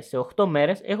είναι σε 8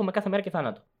 μέρες, έχουμε κάθε μέρα και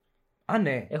θάνατο. Α,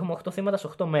 ναι. Έχουμε 8 θύματα σε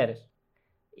 8 μέρες.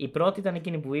 Η πρώτη ήταν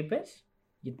εκείνη που είπες,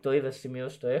 γιατί το είδα στις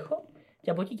σημειώσεις, το έχω,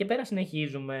 και από εκεί και πέρα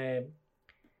συνεχίζουμε.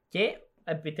 Και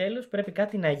επιτέλους πρέπει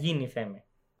κάτι να γίνει, Θέμη.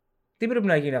 Τι πρέπει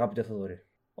να γίνει, αγαπητέ Θοδωρή?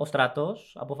 Ο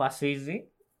στρατός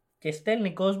αποφασίζει και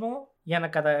στέλνει κόσμο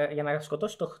για να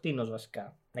σκοτώσει το χτίνος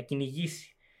βασικά, να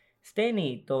κυνηγήσει.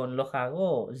 Στέλνει τον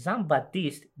λοχαγό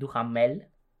Jean-Baptiste Duhamel,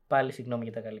 πάλι συγγνώμη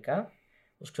για τα γαλλικά.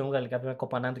 Όσο ξέρουμε γαλλικά πρέπει να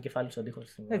κοπανάνε το κεφάλι στον τοίχο.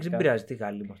 Δεν πειράζει, τι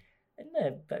Γάλλοι είμαστε.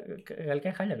 Ναι, τα γαλλικά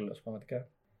είναι χάλια γλώσσα, πραγματικά.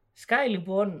 Σκάει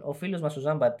λοιπόν ο φίλος μας ο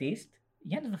Jean-Baptiste.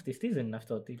 Γιάννης βαφτιστής δεν είναι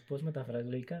αυτό? Πώς μεταφράζει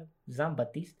λογικά?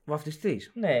 Jean-Baptiste.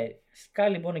 Βαφτιστής. Ναι, σκάει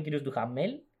λοιπόν ο κύριος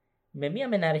Duhamel με μια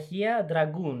μεναρχία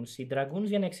dragoons. Οι dragoons,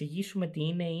 για να εξηγήσουμε τι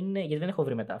είναι, γιατί δεν έχω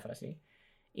βρει μετάφραση.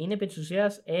 Είναι επί της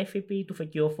ουσίας έφυποι του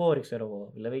φεκιοφόρη, ξέρω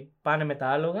εγώ. Δηλαδή πάνε με τα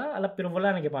άλογα, αλλά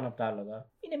πυροβολάνε και πάνω από τα άλογα.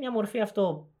 Είναι μια μορφή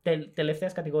αυτό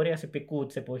τελευταίας κατηγορίας επικού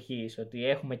της εποχής, ότι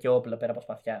έχουμε και όπλα πέρα από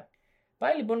σπαθιά.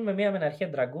 Πάει λοιπόν με μια μεναρχία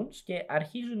dragoons και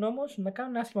αρχίζουν όμως να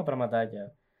κάνουν άσχημα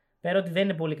πραγματάκια. Πέρα ότι δεν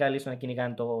είναι πολύ καλοί στο να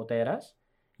κυνηγάνε το τέρας,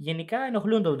 γενικά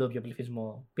ενοχλούν τον ντόπιο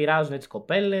πληθυσμό. Πειράζουν τις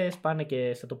κοπέλες, πάνε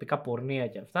και στα τοπικά πορνεία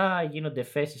και αυτά, γίνονται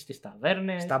φέσεις στις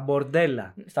ταβέρνες. Στα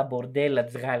μπορντέλα. Στα μπορντέλα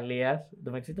της Γαλλίας.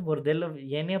 Το μεταξύ το μπορντέλο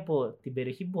βγαίνει από την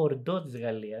περιοχή Μπορντό της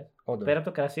Γαλλίας. Όντως. Πέρα από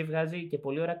το κρασί βγάζει και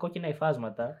πολύ ωραία κόκκινα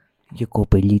υφάσματα. Και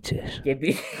κοπελίτσες.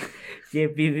 Και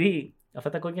επειδή αυτά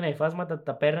τα κόκκινα υφάσματα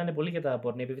τα παίρνανε πολύ για τα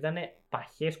πορνεία, επειδή ήταν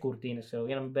παχές κουρτίνες,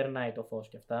 για να μην περνάει το φως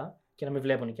και αυτά, και να μην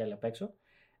βλέπουν κι άλλοι απ' έξω.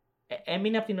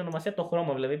 Έμεινε από την ονομασία το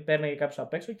χρώμα, δηλαδή παίρναγε κάποιο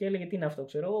απ' έξω και έλεγε τι είναι αυτό,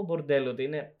 ξέρω εγώ, μπορντέλο, ότι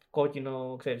είναι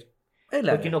κόκκινο, ξέρεις.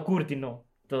 Κόκκινο κούρτινο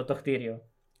το κτίριο.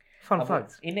 Fun fact.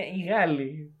 Είναι οι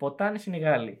Γάλλοι, ποτάνες είναι οι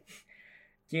Γάλλοι.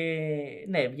 Και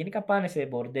ναι, γενικά πάνε σε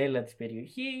μπορντέλα της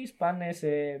περιοχής, πάνε σε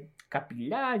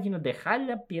καπηλιά, γίνονται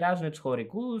χάλια, πειράζουν τους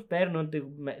χωρικούς, παίρνουν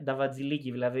τα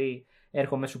βατζιλίκι, δηλαδή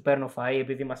έρχομαι σου παίρνω φαΐ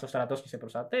επειδή είμαστε στο στρατός και σε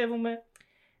προστατεύουμε.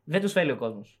 Δεν τους θέλει ο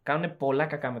κόσμος. Κάνουν πολλά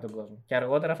κακά με τον κόσμο. Και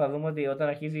αργότερα θα δούμε ότι όταν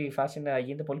αρχίζει η φάση να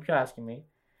γίνεται πολύ πιο άσχημη,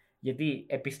 γιατί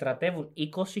επιστρατεύουν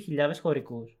 20.000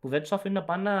 χωρικούς που δεν τους αφήνουν να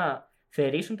πάνε να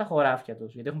θερήσουν τα χωράφια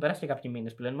τους. Γιατί έχουν περάσει και κάποιοι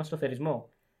μήνες πλέον, είμαστε στο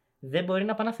θερισμό. Δεν μπορεί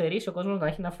να πάνε να θερήσει ο κόσμος να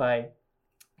έχει να φάει.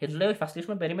 Και τους λέει: θα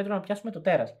στήσουμε περίμετρο να πιάσουμε το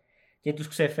τέρας. Και τους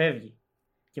ξεφεύγει.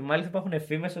 Και μάλιστα υπάρχουν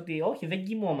φήμες ότι όχι, δεν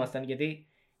κοιμόμασταν. Γιατί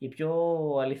η πιο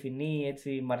αληθινή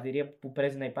έτσι, μαρτυρία που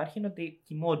πρέπει να υπάρχει είναι ότι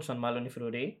κοιμόντουσαν μάλλον οι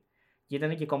φρουροί. Και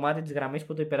ήταν και κομμάτι της γραμμής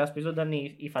που το υπερασπίζονταν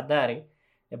οι φαντάροι.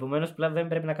 Επομένως, πλέον δεν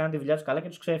πρέπει να κάνουν τη δουλειά τους καλά και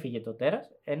τους ξέφυγε το τέρας.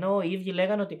 Ενώ οι ίδιοι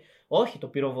λέγανε ότι όχι, το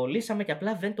πυροβολήσαμε και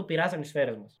απλά δεν το πειράζαν οι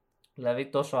σφαίρες μας. Δηλαδή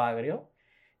τόσο άγριο.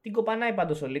 Την κοπανάει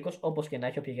πάντως ο λύκος, όπως και να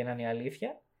έχει, όποια γεννάνε η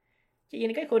αλήθεια. Και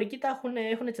γενικά οι χωρικοί τα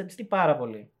έχουν τσαντιστεί πάρα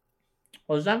πολύ.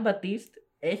 Ο Ζαν Μπατίστ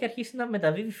έχει αρχίσει να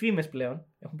μεταδίδει φήμες πλέον.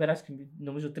 Έχουν περάσει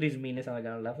νομίζω 3 μήνες, αν δεν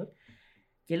κάνω λάθος.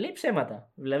 Και λέει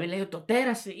ψέματα. Δηλαδή λέει ότι το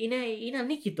τέρας είναι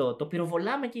ανίκητο. Το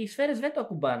πυροβολάμε και οι σφαίρες δεν το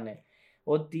ακουμπάνε.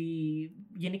 Ότι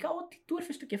γενικά ό,τι του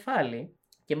έρθει στο κεφάλι.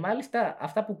 Και μάλιστα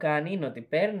αυτά που κάνει είναι ότι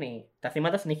παίρνει. Τα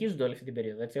θύματα συνεχίζονται όλη αυτή την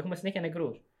περίοδο. Έτσι. Έχουμε συνέχεια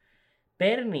νεκρούς.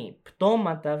 Παίρνει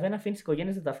πτώματα, δεν αφήνει τις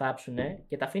οικογένειες να τα θάψουν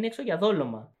και τα αφήνει έξω για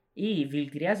δόλωμα. Ή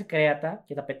δηλητηριάζει κρέατα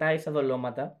και τα πετάει στα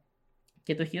δολώματα.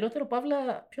 Και το χειρότερο,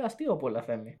 παύλα, πιο αστείο από όλα,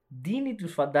 Θέμη. Ντύνει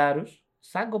τους φαντάρους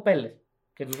σαν κοπέλες.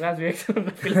 Και τους βγάζει έξω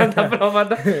να φυλάνε τα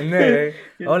πρόβατα. Ναι,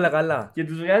 όλα καλά. Και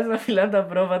τους βγάζει να φυλάνε τα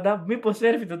πρόβατα, μήπως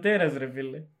έρθει το τέρας, ρε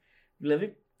φίλε.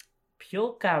 Δηλαδή,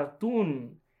 πιο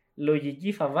καρτούν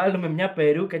λογική θα βάλουμε μια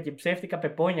περούκα και ψεύτικα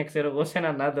πεπόνια, ξέρω εγώ, σε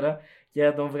έναν άντρα και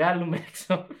να τον βγάλουμε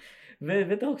έξω. Δεν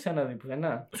το έχω ξαναδεί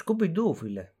πουθενά. Σκουμπιντού,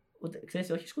 φίλε. Ξέρεις,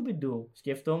 όχι Σκουμπιντού.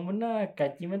 Σκεφτόμουν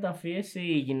κακή μεταμφίεση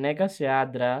γυναίκα σε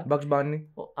άντρα. Bugs Bunny.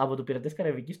 Από το Πειρατές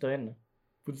Καραϊβικής το 1.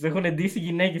 Που τους έχουν ντύσει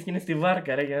γυναίκες και είναι στη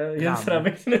βάρκα, ρε, για να τους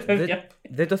τραβήξουν τα αυτιά.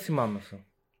 Δεν το θυμάμαι αυτό.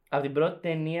 Από την πρώτη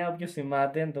ταινία, όποιος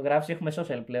θυμάται, να το γράψει, έχουμε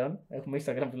social πλέον. Έχουμε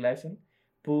Instagram τουλάχιστον.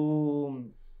 Που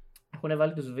έχουν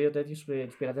βάλει τους δύο τέτοιους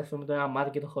πειρατές με το ένα μάτι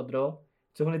και το χοντρό.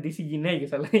 Τους έχουν ντύσει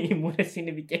γυναίκες, αλλά οι μούρες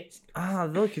είναι δικές. Α,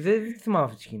 δόκι, δεν θυμάμαι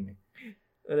αυτή τη σκηνή.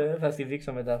 Θα στη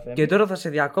δείξω μετά. Και τώρα θα σε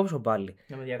διακόψω πάλι.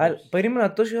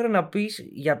 Περίμενα τόση ώρα να πεις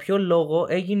για ποιο λόγο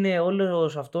έγινε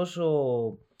όλος αυτός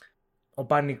ο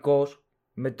πανικός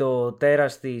με το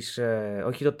τέρας της.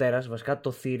 Όχι το τέρας, βασικά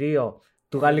το θηρίο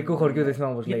του γαλλικού χωριού, δεν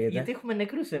θυμάμαι πώς λέγεται. Γιατί έχουμε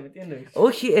νεκρούς, τι εννοείς?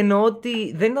 Όχι, εννοώ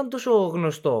ότι δεν ήταν τόσο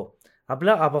γνωστό.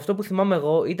 Απλά από αυτό που θυμάμαι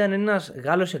εγώ ήταν ένας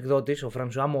Γάλλος εκδότης, ο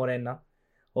Φρανσουά Μορένα,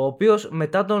 ο οποίος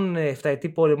μετά τον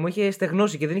 7ετή πόλεμο είχε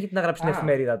στεγνώσει και δεν είχε τι να γράψει στην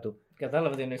εφημερίδα του.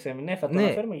 Κατάλαβα τι εννοείς. Ναι, θα το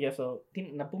αναφέρουμε γι' αυτό.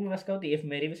 Να πούμε βασικά ότι οι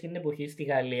εφημερίδες και την εποχή στη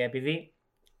Γαλλία, επειδή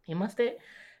είμαστε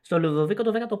στο Λουδοβίκο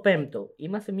το 15ο,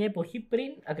 είμαστε μια εποχή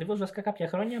πριν, ακριβώς βασικά κάποια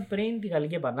χρόνια πριν τη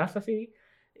Γαλλική Επανάσταση.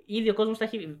 Ήδη ο κόσμος τα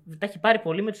έχει πάρει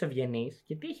πολύ με τους ευγενείς.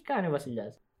 Και τι έχει κάνει ο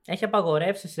βασιλιάς? Έχει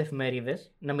απαγορεύσει στις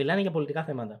εφημερίδες να μιλάνε για πολιτικά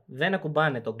θέματα. Δεν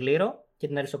ακουμπάνε τον κλήρο και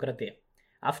την αριστοκρατία.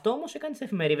 Αυτό όμως έκανε τις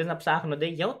εφημερίδες να ψάχνονται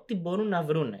για ό,τι μπορούν να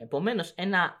βρούνε. Επομένως,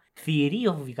 ένα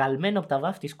θηρίο βγαλμένο από τα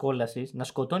βάφη της κόλασης να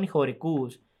σκοτώνει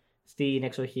χωρικούς στην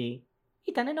εξοχή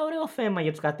ήταν ένα ωραίο θέμα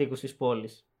για τους κατοίκους της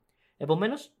πόλης.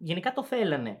 Επομένως, γενικά το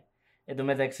θέλανε. Εν τω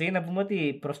μεταξύ, να πούμε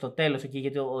ότι προς το τέλος εκεί,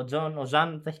 γιατί ο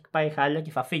Ζαν θα έχει πάει χάλια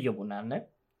και θα φύγει όπου να είναι,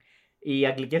 οι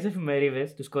αγγλικές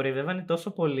εφημερίδες τους κοροϊδεύανε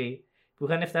τόσο πολύ που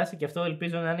είχαν φτάσει, και αυτό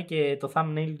ελπίζω να είναι και το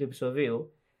thumbnail του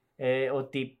επεισοδίου,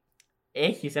 ότι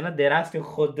έχεις ένα τεράστιο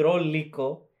χοντρό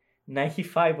λύκο να έχει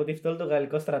φάει υποτίθεται όλο το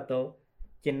γαλλικό στρατό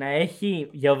και να έχει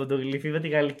για οδοντογλυφίδα τη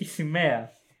γαλλική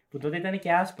σημαία. Που τότε ήταν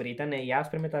και άσπρη. Ήταν η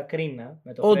άσπρη με τα κρίνα.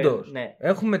 Όντως. Ναι.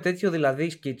 Έχουμε τέτοιο δηλαδή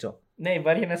σκίτσο. Ναι,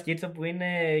 υπάρχει ένα σκίτσο που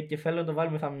είναι, και θέλω να το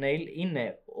βάλουμε thumbnail.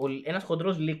 Είναι ένας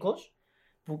χοντρός λύκος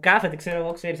που κάθεται, ξέρω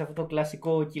εγώ, ξέρεις, αυτό το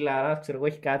κλασικό κυλαράς, ξέρω εγώ,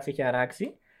 έχει κάτσει, έχει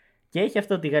αράξει. Και έχει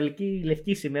αυτό τη γαλλική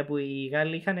λευκή σημαία που οι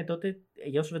Γάλλοι είχαν τότε,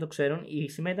 για όσους δεν το ξέρουν, η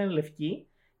σημαία ήταν λευκή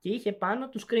και είχε πάνω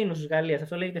τους κρίνους της Γαλλίας.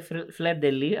 Αυτό λέγεται fleur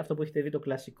de lis, αυτό που έχετε δει το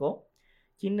κλασικό.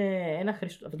 Και είναι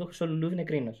αυτό το χρυσό λουλούδι είναι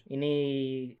κρίνος. Είναι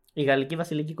η γαλλική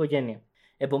βασιλική οικογένεια.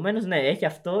 Επομένως, ναι, έχει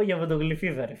αυτό για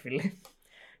βοντογλυφίδα, ρε φίλε.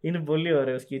 Είναι πολύ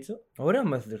ωραίο σκίτσο. Ωραίο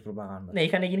μέθοδος προπαγάνδας. Ναι,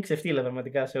 είχαν γίνει ξεφτύλα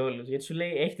πραγματικά σε όλους. Γιατί σου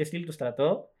λέει: έχετε στείλει το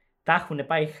στρατό, τα έχουν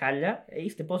πάει χάλια,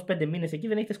 είστε πώς 5 μήνες εκεί,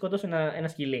 δεν έχετε σκοτώσει ένα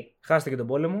σκυλί. Χάστε και τον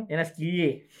πόλεμο. Ένα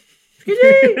σκυλί. Σκυλί!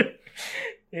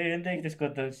 Δεν το έχετε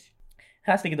σκοτώσει.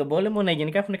 Χάστε και τον πόλεμο, ναι,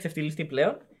 γενικά έχουν εξευτυλιστεί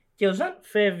πλέον. Και ο Ζαν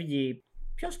φεύγει.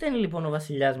 Ποιος στέλνει λοιπόν ο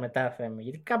βασιλιάς μετά, Θέμη?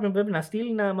 Γιατί κάποιον πρέπει να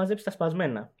στείλει να μαζέψει τα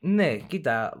σπασμένα. Ναι,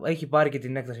 κοίτα, έχει πάρει και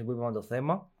την έκταση που είπαμε το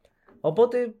θέμα.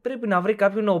 Οπότε πρέπει να βρει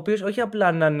κάποιον ο οποίος όχι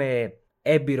απλά να είναι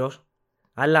έμπειρος,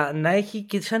 αλλά να έχει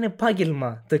και σαν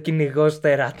επάγγελμα το κυνηγός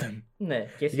τεράτων. Ναι,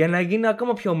 για να γίνει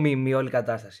ακόμα πιο μίμη όλη η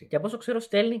κατάσταση. Και από όσο ξέρω,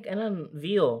 στέλνει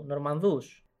δύο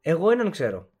Νορμανδούς. Εγώ έναν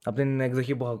ξέρω από την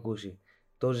εκδοχή που έχω ακούσει.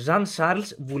 Το Jean Charles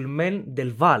Voulmen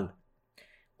Delval.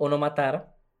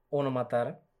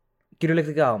 Ονοματάρα.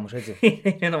 Κυριολεκτικά όμως, έτσι.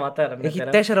 Είναι ονοματάρα. Έχει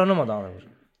 4 ονόματα ο άνθρωπος.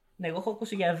 Ναι, εγώ έχω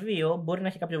ακούσει για 2. Μπορεί να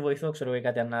έχει κάποιο βοηθό, ξέρω, ή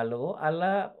κάτι ανάλογο.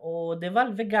 Αλλά ο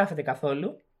Ντεβάλ δεν κάθεται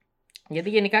καθόλου. Γιατί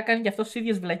γενικά κάνει και αυτό τις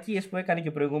ίδιες βλακίες που έκανε και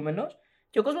ο προηγούμενος.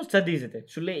 Και ο κόσμος τσαντίζεται.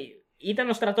 Σου λέει: Ήταν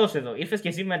ο στρατός εδώ. Ήρθες και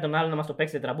εσύ με τον άλλο να μας το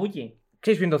παίξετε τραμπούκι.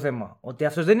 Ξέρεις ποιο είναι το θέμα. Ότι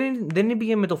αυτός δεν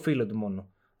πήγε με το φίλο του μόνο.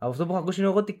 Από αυτό που έχω ακούσει είναι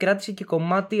εγώ ότι κράτησε και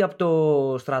κομμάτι από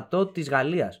το στρατό της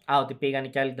Γαλλίας. Ότι πήγαν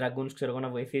και άλλοι dragoons, ξέρω εγώ, να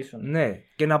βοηθήσουν. Ναι.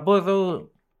 Και να πω εδώ,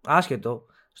 άσχετο,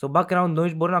 στο background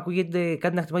noise μπορεί να ακούγεται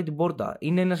κάτι να χτυπάει την πόρτα.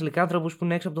 Είναι ένας λυκάνθρωπος που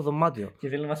είναι έξω από το δωμάτιο. Και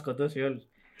θέλει να μας σκοτώσει όλους.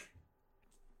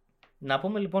 Να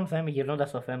πούμε λοιπόν, θα είμαι γυρνώντας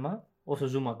στο θέμα, όσο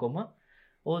ζούμε ακόμα,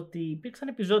 ότι υπήρξαν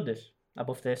επιζώντες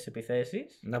από αυτές τις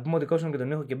επιθέσεις. Να πούμε ότι κόψαν και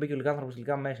τον ήχο και μπήκε ο λυκάνθρωπος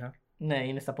τελικά μέσα. Ναι,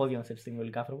 είναι στα πόδια μας αυτή τη στιγμή ο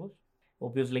λυκάνθρωπος, ο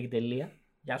οποίος λέγεται Λία.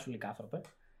 Γεια σου, λυκάνθρωπε.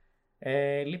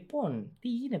 Λοιπόν, τι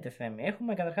γίνεται, Θέμη.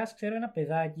 Έχουμε καταρχάς, ξέρω, ένα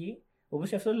παιδάκι, ο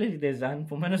οποίος αυτό λέγεται Ζαν,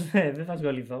 επομένως δεν θα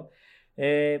ασχοληθώ.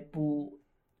 Που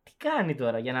τι κάνει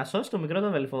τώρα, για να σώσει το μικρό του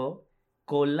αδελφό,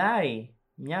 κολλάει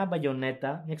μια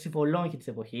μπαγιονέτα, μια ξυφολόγχη της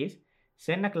εποχής,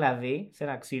 σε ένα κλαδί, σε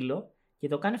ένα ξύλο, και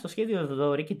το κάνει στο σχέδιο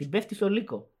δόρυ και την πέφτει στο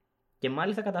λύκο. Και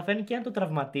μάλιστα καταφέρνει και να το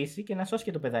τραυματίσει και να σώσει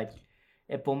και το παιδάκι.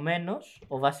 Επομένως,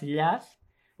 ο βασιλιάς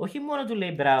όχι μόνο του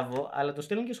λέει μπράβο, αλλά το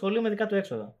στέλνει και σχολείο με δικά του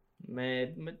έξοδα.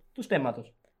 Με του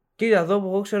στέματος. Κοίτα εδώ που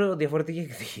εγώ ξέρω διαφορετική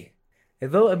εκδοχή.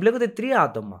 Εδώ εμπλέκονται 3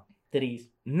 άτομα. 3.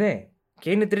 Ναι.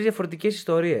 Και είναι 3 διαφορετικές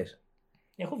ιστορίες.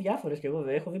 Έχω διάφορες κι εγώ,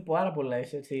 έχω δει πάρα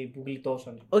πολλές έτσι που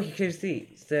γλιτώσαν. Όχι, ξέρεις τι.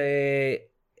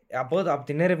 Από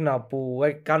την έρευνα που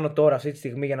κάνω τώρα αυτή τη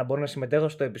στιγμή για να μπορώ να συμμετέχω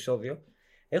στο επεισόδιο,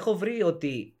 έχω βρει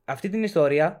ότι αυτή την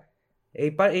ιστορία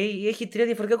έχει 3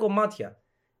 διαφορετικά κομμάτια.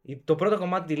 Το πρώτο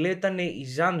κομμάτι λέει ήταν η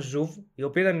Ζαν Ζουβ, η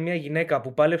οποία ήταν μια γυναίκα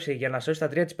που πάλεψε για να σώσει τα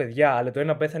 3 της παιδιά, αλλά το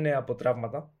ένα πέθανε από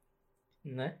τραύματα.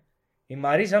 Ναι. Η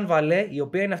Μαρή Ζαν Βαλέ, η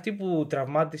οποία είναι αυτή που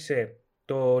τραυμάτισε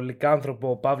το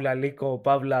λυκάνθρωπο, παύλα λύκο,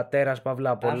 παύλα τέρας,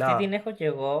 παύλα πολλά. Αυτή την έχω κι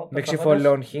εγώ. Με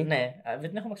ξυφολόγχη. Ναι, δεν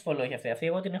την έχω με ξυφολόγχη αυτή. Αυτή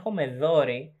εγώ την έχω με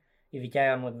δόρυ, η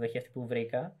δικιά μου εκδοχή αυτή που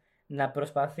βρήκα, να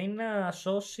προσπαθεί να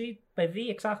σώσει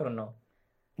παιδί 6χρονο.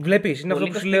 Βλέπεις, είναι αυτό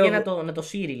που σου λέω. Να το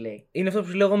σύρει, λέει. Είναι αυτό που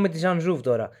σου λέω εγώ με τη Ζαν Ζουβ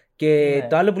τώρα. Και Ναι.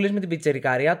 το άλλο που λες με την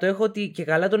πιτσερικαρία το έχω ότι και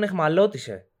καλά τον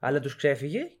εχμαλώτησε. Αλλά τους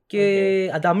ξέφυγε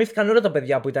και ανταμείφθηκαν όλα τα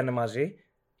παιδιά που ήταν μαζί.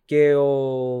 Και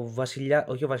ο Βασιλιάς.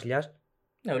 Όχι ο Βασιλιάς.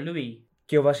 Ναι, ο Λουί.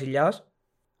 Και ο Βασιλιάς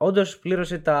όντως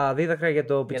πλήρωσε τα δίδακτρα για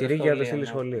το πιτσιρίκι για να το στείλει ναι.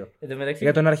 σχολείο. Μεταξύ...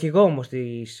 Για τον αρχηγό όμως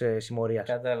της συμμορίας.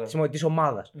 Κατάλαβα. Της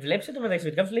ομάδας. Βλέψτε το μεταξύ,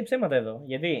 κάποιος λέει ψέματα εδώ.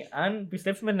 Γιατί αν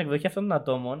πιστέψουμε την εκδοχή αυτών των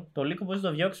ατόμων, το λύκο μπορεί να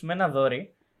το διώξει με ένα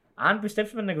δόρυ. Αν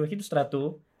πιστέψουμε την εκδοχή του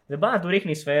στρατού, δεν πάει να του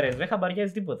ρίχνει σφαίρες, δεν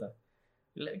χαμπαριάζει τίποτα.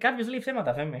 Κάποιος λέει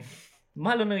ψέματα, Θέμη.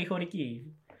 Μάλλον οι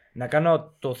χωρικοί. Να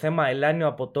κάνω το θέμα ελάνιο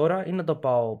από τώρα ή να το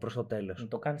πάω προς το τέλος? Να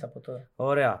το κάνεις από τώρα.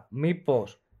 Ωραία.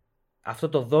 Μήπως αυτό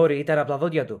το δόρυ ήταν από τα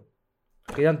δόντια του?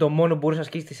 Και ήταν το μόνο που μπορούσε να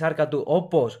ασκήσει τη σάρκα του,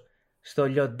 όπως στο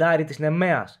λιοντάρι της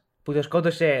Νεμαίας που το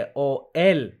σκότωσε ο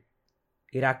Ελ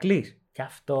Ηρακλής.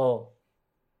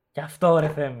 Κι αυτό ρε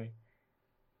Θέμη.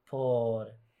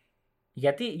 Πόρε.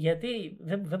 Γιατί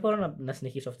δεν μπορώ να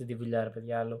συνεχίσω αυτή τη δουλειά, ρε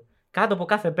παιδιά, άλλο. Κάτω από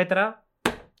κάθε πέτρα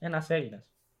ένας Έλληνας.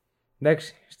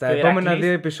 Εντάξει, στα Και ο επόμενα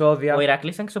Ηρακλής- 2 επεισόδια. Ο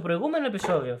Ηρακλής ήταν και στο προηγούμενο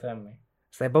επεισόδιο, Θέμη.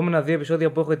 Στα επόμενα 2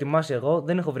 επεισόδια που έχω ετοιμάσει εγώ,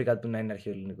 δεν έχω βρει κάτι που να είναι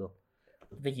αρχαιοελληνικό.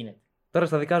 Δεν γίνεται. Τώρα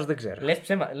στα δικά σου δεν ξέρω.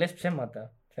 Λες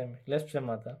ψέματα, Θέμη. Λες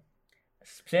ψέματα.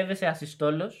 Ψεύδεσαι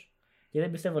ασυστόλος και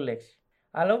δεν πιστεύω λέξη.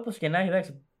 Αλλά όπως και να έχει,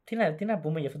 εντάξει, τι να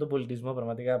πούμε για αυτόν τον πολιτισμό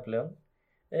πραγματικά πλέον.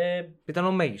 Ήταν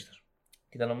ο μέγιστος.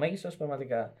 Ήταν ο μέγιστος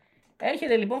πραγματικά.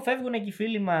 Έρχεται λοιπόν, φεύγουν εκεί οι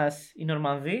φίλοι μας οι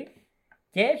Νορμανδοί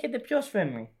και έρχεται ποιος,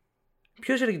 Θέμη?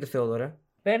 Ποιος έρχεται, Θεόδωρε?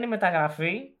 Παίρνει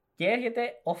μεταγραφή και έρχεται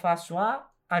ο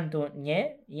Φρανσουά Αντωνιέ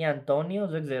ή Αντώνιος,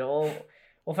 δεν ξέρω.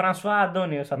 Ο Φρανσουά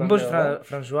Αντώνιος θα τον Μήπως λέω εγώ.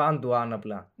 Φρανσουά Αντουάν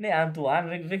απλά? Ναι,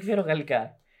 Αντουάν, δεν ξέρω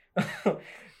γαλλικά.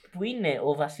 Που είναι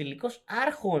ο βασιλικός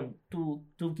άρχον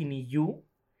του κυνηγιού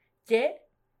και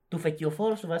του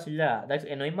φεκιοφόρου του βασιλιά. Εντάξει,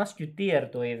 εννοεί μασκιουτίερ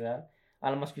το είδα,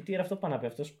 αλλά μασκιουτίερ αυτό πάνω από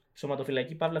αυτός.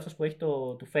 Σωματοφυλακή, παύλα αυτός που έχει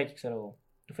του φέκι, ξέρω εγώ.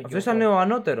 Αυτός ήταν ο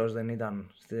ανώτερος, δεν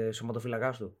ήταν, στη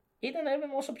σωματοφυλακάς του? Ήταν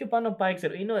όσο πιο πάνω πάει,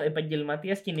 ξέρω. Είναι ο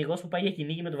επαγγελματίας κυνηγός που πάει για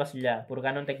κυνήγι με τον βασιλιά. Που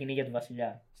οργανώνει τα κυνήγια του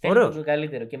βασιλιά. Ωραίος. Το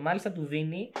καλύτερο. Και μάλιστα του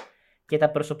δίνει και τα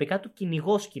προσωπικά του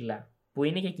κυνηγόσκυλα. Που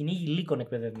είναι για κυνήγι λύκων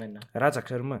εκπαιδευμένα. Ράτσα,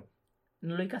 ξέρουμε.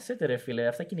 Λογικά σέτερ, ρε φίλε.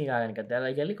 Αυτά κυνηγάγανε κάτι. Αλλά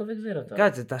για λύκο δεν ξέρω τώρα.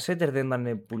 Κάτσε, τα σέντερ δεν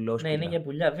ήταν πουλόσκυλα? Ναι, είναι για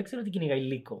πουλιά. Δεν ξέρω τι κυνηγάει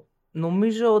λύκο.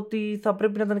 Νομίζω ότι θα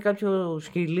πρέπει να ήταν κάποιο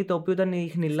σκυλί το οποίο ήταν η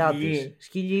χνηλά της.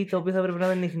 Σκυλί το οποίο θα πρέπει να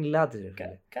ήταν η χνηλά της, ρε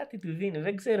φίλε. Κάτι του δίνει.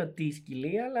 Δεν ξέρω τι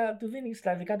σκυλί, αλλά του δίνει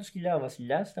στα δικά του σκυλιά ο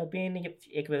βασιλιά, τα οποία είναι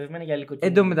εκπαιδευμένα για λύκο.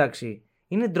 Εν τω μεταξύ,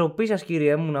 είναι ντροπή σας,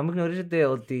 κύριε μου, να μην γνωρίζετε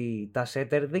ότι τα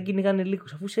σέτερ δεν κυνηγάνε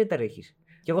λύκους, αφού σέτερ έχεις.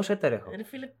 Κι εγώ σέτερ έχω. Ρε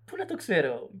φίλε, πού να το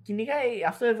ξέρω. Κυνηγάει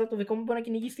αυτό εδώ το δικό μου, μπορεί να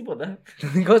κυνηγήσει τίποτα. Το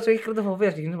δικό σου έχει κροτοφοβία,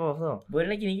 ξεκινήσει από αυτό. Μπορεί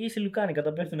να κυνηγήσει λουκάνικα,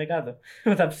 τα πέφτουν κάτω.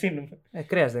 Με τα ψήνουμε.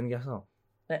 Κρέας δεν είναι γι' αυτό.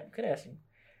 Ναι, κρέας είναι.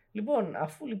 Λοιπόν,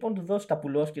 αφού λοιπόν του δώσει τα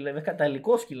πουλόσκυλα, τα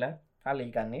λυκόσκυλα, θα έλεγε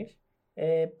κανείς,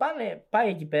 Πάει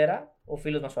εκεί πέρα ο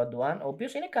φίλος μας ο Αντουάν, ο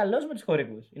οποίος είναι καλός με τους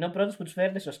χορηγούς. Είναι ο πρώτος που τους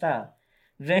φέρνει σωστά.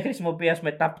 Δεν χρησιμοποιεί ας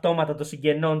πούμε, τα πτώματα των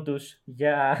συγγενών τους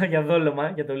για δόλωμα,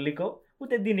 για τον λύκο,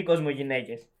 ούτε ντύνει κόσμο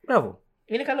γυναίκες. Μπράβο.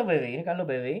 Είναι καλό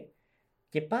παιδί.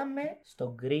 Και πάμε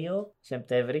στον κρύο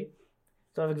Σεπτέμβρη.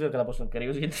 Τώρα δεν ξέρω κατά πόσο είναι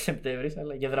κρύος, γιατί Σεπτέμβρης,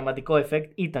 αλλά για δραματικό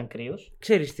εφέκτ ήταν κρύος.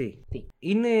 Ξέρεις τι. Τι?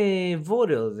 Είναι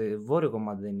βόρειο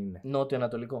κομμάτι, δεν είναι.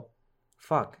 Νότιο-ανατολικό.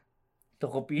 Fuck. Το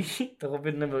έχω πει ότι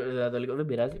είναι ανατολικό, δεν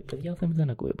πειράζει. Παιδιά, ο Θέμης δεν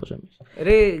ακούει όπως εμείς.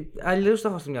 Ρε, αλλιώς το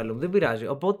έχω στο μυαλό μου, δεν πειράζει.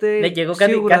 Οπότε. Ναι, και εγώ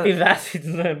κάτι δάση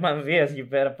της Νορμανδίας εκεί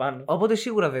πέρα πάνω. Οπότε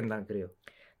σίγουρα δεν ήταν κρύο.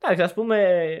 Εντάξει, ας πούμε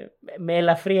με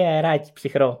ελαφρύ αεράκι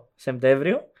ψυχρό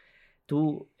Σεπτέμβριο,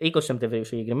 του 20 Σεπτεμβρίου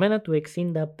συγκεκριμένα, του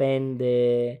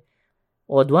 65.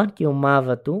 Ο Αντουάν και η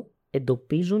ομάδα του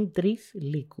εντοπίζουν 3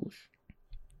 λύκους.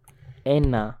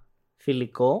 Ένα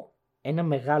θηλυκό, ένα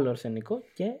μεγάλο αρσενικό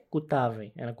και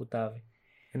κουτάβι. Ένα κτάβ.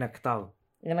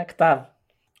 Ένα κτάβ.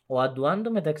 Ο Αντουάν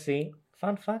το μεταξύ,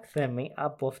 fun fact Θέμη,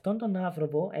 από αυτόν τον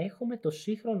άνθρωπο έχουμε το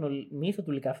σύγχρονο μύθο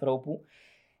του λυκανθρώπου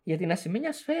για την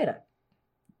ασημένια σφαίρα.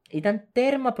 Ήταν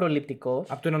τέρμα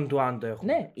προληπτικός. Από τον Αντουάν το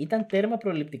έχουμε. Ναι, ήταν τέρμα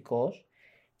προληπτικός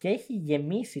και έχει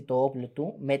γεμίσει το όπλο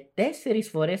του με 4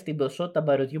 φορές την ποσότητα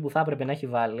μπαρουτιού που θα έπρεπε να έχει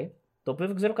βάλει. Το οποίο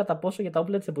δεν ξέρω κατά πόσο για τα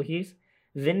όπλα της εποχής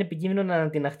δεν είναι επικίνδυνο να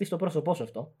ανατιναχθεί στο πρόσωπό σου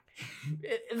αυτό.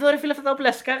 Εδώ ρε φίλε, αυτά τα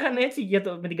όπλα σκάγανε έτσι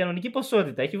με την κανονική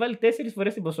ποσότητα. Έχει βάλει 4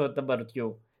 φορές την ποσότητα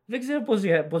μπαρουτιού. Δεν ξέρω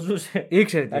πώς ζούσε.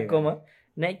 Ήξερε τι ακόμα.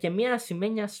 Ναι, και μια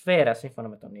ασημένια σφαίρα σύμφωνα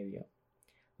με τον ίδιο.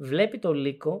 Βλέπει τον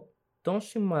λύκο, τον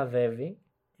σημαδεύει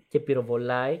και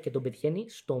πυροβολάει και τον πετυχαίνει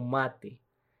στο μάτι.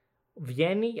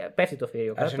 Βγαίνει, πέφτει το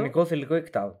θηρίο κάτω. Αρσενικό θηλυκό ή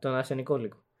κτάβ. Τον αρσενικό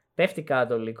λύκο. Πέφτει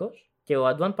κάτω ο λύκος και ο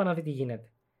Αντουάν πάει να δει τι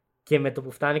γίνεται. Και με το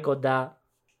που φτάνει κοντά,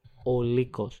 ο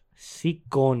λύκος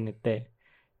σηκώνεται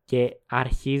και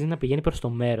αρχίζει να πηγαίνει προς το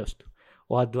μέρος του.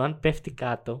 Ο Αντουάν πέφτει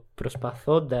κάτω,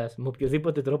 προσπαθώντας με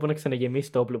οποιοδήποτε τρόπο να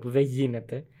ξαναγεμίσει το όπλο που δεν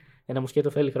γίνεται. Ένα μουσκέτο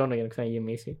θέλει χρόνο για να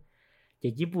ξαναγεμίσει. Και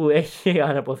εκεί που έχει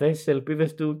αναποθέσει τις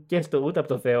ελπίδες του και στο ούτε από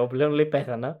το Θεό, πλέον λέει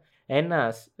πέθανα,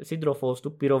 ένας σύντροφός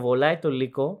του πυροβολάει το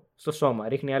λύκο στο σώμα.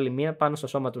 Ρίχνει άλλη μία πάνω στο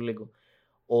σώμα του λύκου.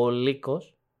 Ο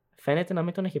λύκος φαίνεται να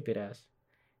μην τον έχει επηρεάσει.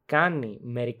 Κάνει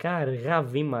μερικά αργά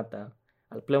βήματα,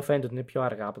 αλλά πλέον φαίνεται ότι είναι πιο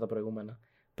αργά από τα προηγούμενα,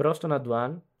 προς τον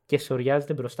Αντουάν και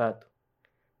σοριάζεται μπροστά του.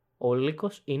 Ο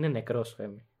λύκος είναι νεκρός,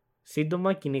 Θέμη.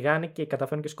 Σύντομα κυνηγάνε και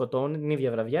καταφέρνουν και σκοτώνουν την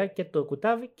ίδια βραδιά και το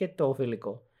κουτάβι και το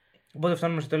θηλυκό. Οπότε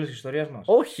φτάνουμε στο τέλος της ιστορίας μας.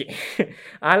 Όχι.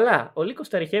 Αλλά ο λύκος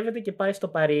ταριχεύεται και πάει στο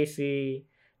Παρίσι.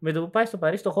 Με το που πάει στο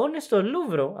Παρίσι, το χώνει στο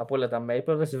Λούβρο από όλα τα μέρη.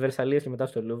 Πρώτα στις Βερσαλίες και μετά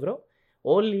στο Λούβρο.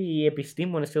 Όλοι οι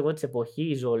επιστήμονες της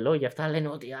εποχής, οι ζωολόγοι, αυτά λένε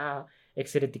ότι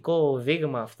εξαιρετικό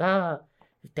δείγμα αυτά.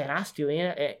 Τεράστιο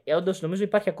είναι. Όντως νομίζω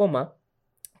υπάρχει ακόμα.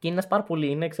 Και είναι ένας πάρα πολύ.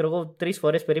 Είναι, ξέρω εγώ, 3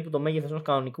 φορές περίπου το μέγεθος ενός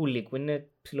κανονικού λύκου. Είναι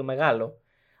ψιλομεγάλο.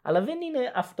 Αλλά δεν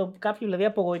είναι αυτό που κάποιοι δηλαδή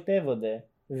απογοητεύονται.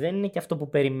 Δεν είναι και αυτό που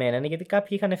περιμένανε, γιατί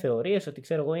κάποιοι είχαν θεωρίες ότι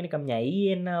ξέρω εγώ είναι καμιά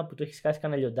ίαινα που το έχει σκάσει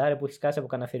κανένα λιοντάρι που έχει σκάσει από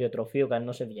κανένα θηριοτροφείο,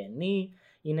 κανένας ευγενή,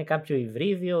 είναι κάποιο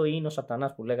υβρίδιο ή είναι ο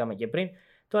σατανάς που λέγαμε και πριν.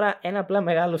 Τώρα ένα απλά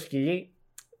μεγάλο σκυλί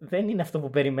δεν είναι αυτό που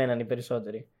περιμένανε οι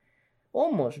περισσότεροι.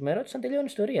 Όμως με ρώτησαν τελειώνει η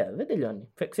ιστορία. Δεν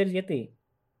τελειώνει. Ξέρεις γιατί?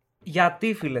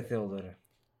 Γιατί, φίλε Θεόδωρε?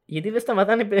 Γιατί δεν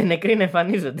σταματάνε νεκροί να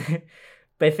εμφανίζονται.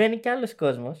 Πεθαίνει κι άλλος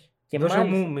κόσμος. Δώσε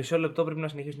μου μισό λεπτό, πρέπει να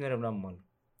συνεχίσω την έρευνά μου μάλλον.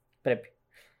 Πρέπει.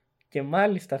 Και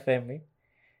μάλιστα, Θέμη,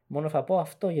 μόνο θα πω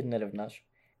αυτό για την έρευνά σου.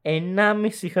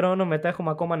 1,5 χρόνο μετά έχουμε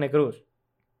ακόμα νεκρούς.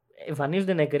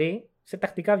 Εμφανίζονται νεκροί σε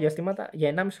τακτικά διαστήματα για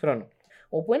 1,5 χρόνο.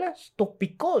 Όπου ένας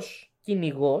τοπικός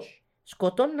κυνηγός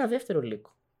σκοτώνει ένα δεύτερο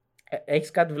λύκο.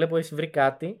 Έχεις κάτι, βλέπω, έχεις βρει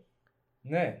κάτι.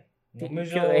 Ναι,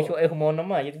 νομίζω. Έχουμε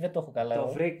όνομα, γιατί δεν το έχω καλά. Το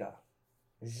βρήκα.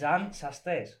 Ζαν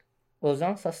Σαστές. Ο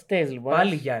Ζαν Σαστές, λοιπόν.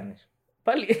 Πάλι Γιάννης.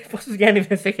 Πάλι, πόσους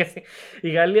Γιάννηδες έχει αυτή η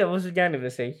Γαλλία, πόσους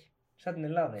Γιάννηδες έχει? Σαν την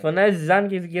Ελλάδα. Φωνάζει Ζαν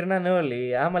και γυρνάνε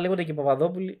όλοι. Άμα λέγονται και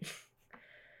Παπαδόπουλοι.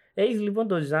 Έχεις λοιπόν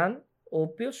τον Ζαν, ο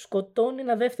οποίος σκοτώνει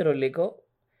ένα δεύτερο λύκο.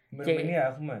 Ημερομηνία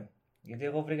έχουμε? Γιατί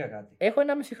εγώ βρήκα κάτι. Έχω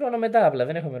 1,5 χρόνο μετά, απλά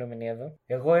δεν έχω ημερομηνία εδώ.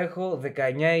 Εγώ έχω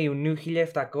 19 Ιουνίου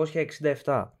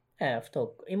 1767.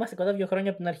 Αυτό. Είμαστε κοντά 2 χρόνια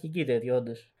από την αρχική τέτοια,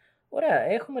 όντως. Ωραία.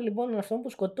 Έχουμε λοιπόν αυτόν που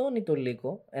σκοτώνει το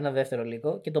λύκο, ένα δεύτερο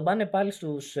λύκο, και τον πάνε πάλι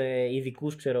στους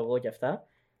ειδικούς, ξέρω εγώ και αυτά.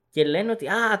 Και λένε ότι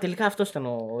τελικά αυτός ήταν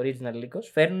ο original λύκος.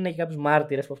 Φέρνουν και κάποιους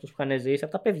μάρτυρες από αυτούς που είχαν ζήσει,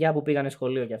 από τα παιδιά που πήγανε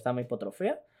σχολείο και αυτά με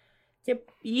υποτροφία. Και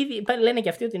ήδη λένε και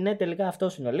αυτοί ότι ναι, τελικά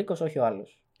αυτός είναι ο λύκος, όχι ο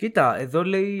άλλος. Κοίτα, εδώ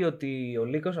λέει ότι ο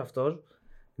λύκος αυτός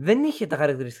δεν είχε τα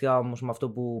χαρακτηριστικά όμως με αυτό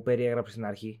που περιέγραψε στην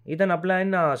αρχή. Ήταν απλά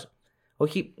ένας.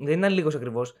 Όχι, δεν ήταν λύκος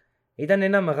ακριβώς. Ήταν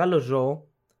ένα μεγάλο ζώο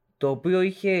το οποίο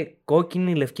είχε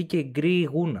κόκκινη, λευκή και γκρι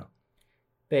γούνα.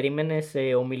 Περίμενες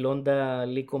ομιλώντα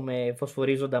λύκο με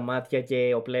φωσφορίζοντα μάτια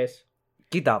και οπλές?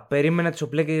 Κοίτα, περίμενα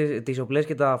τις οπλές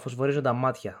και τα φωσφορίζοντα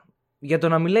μάτια. Για το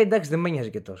να μιλάει, εντάξει, δεν με νοιάζει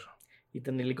και τόσο.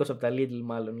 Ήταν υλικός από τα Lidl,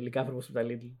 μάλλον. Υλικάφροπος από τα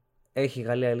Lidl. Έχει η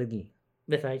Γαλλία Lidl.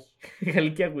 Δεν θα έχει.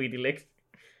 Γαλλική ακούγεται η λέξη.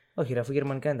 Όχι, ρε, αφού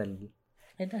γερμανικά είναι τα Lidl.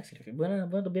 Εντάξει, ρε, μπορεί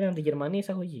να τον πήραν από τη Γερμανία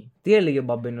εισαγωγή. Τι έλεγε ο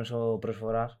μπαμπίνος ο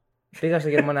προσφοράς? Πήγα στο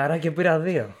Γερμαναρά και πήρα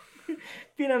 2.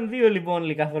 Πήραν 2 λοιπόν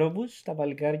υλικάφροπους, τα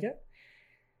παλικάρια.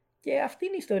 Και αυτή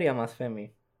είναι η ιστορία μας,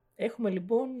 Φέμη. Έχουμε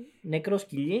λοιπόν νεκρό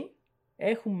σκυλί.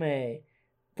 Έχουμε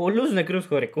πολλούς νεκρούς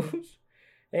χωρικούς.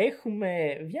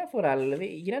 Έχουμε διάφορα άλλα. Δηλαδή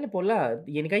γίνανε πολλά.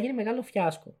 Γενικά γίνει μεγάλο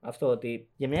φιάσκο αυτό ότι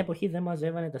για μια εποχή δεν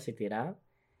μαζεύανε τα σιτηρά.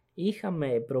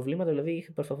 Είχαμε προβλήματα,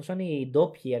 δηλαδή προσπαθούσαν οι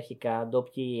ντόπιοι αρχικά,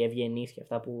 ντόπιοι ευγενείς και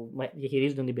αυτά που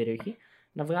διαχειρίζονταν την περιοχή,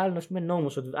 να βγάλουν ας πούμε,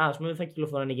 νόμους ότι δεν θα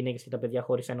κυκλοφοράνε οι γυναίκες και τα παιδιά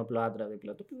χωρίς ένοπλο άντρα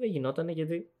δίπλα. Το οποίο δεν γινόταν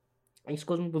γιατί έχει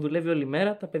κόσμο που δουλεύει όλη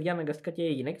μέρα, τα παιδιά αναγκαστικά και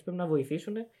οι γυναίκες πρέπει να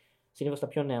βοηθήσουν. Συνήθως τα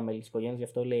πιο νέα μέλη της οικογένειας, γι'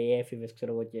 αυτό λέει έφηβες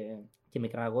και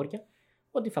μικρά αγόρια.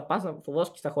 Ότι θα πας να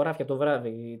φοβώσεις στα χωράφια το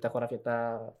βράδυ, τα χωράφια,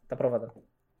 τα πρόβατα.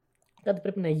 Κάτι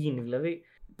πρέπει να γίνει. Δηλαδή,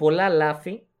 πολλά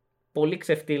λάθη, πολύ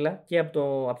ξεφτύλα και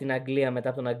από την Αγγλία μετά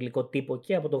από τον αγγλικό τύπο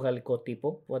και από τον γαλλικό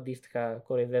τύπο που αντίστοιχα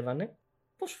κοροϊδεύανε.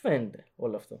 Πώς φαίνεται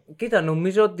όλο αυτό? Κοίτα,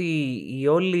 νομίζω ότι η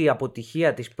όλη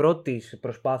αποτυχία της πρώτης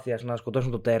προσπάθειας να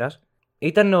σκοτώσουν το τέρας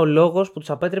ήταν ο λόγος που τους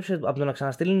απέτρεψε από το να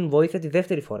ξαναστείλουν βοήθεια τη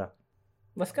δεύτερη φορά.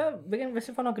 Βασικά, δεν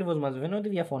συμφωνώ ακριβώς μαζί σου. Δεν είναι ότι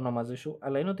διαφωνώ μαζί σου,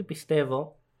 αλλά είναι ότι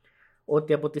πιστεύω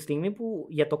ότι από τη στιγμή που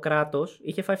για το κράτος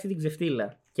είχε φάει αυτή την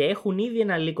ξεφτύλα και έχουν ήδη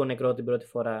ένα λύκο νεκρό την πρώτη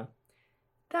φορά,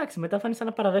 εντάξει, μετά φάνηκε σαν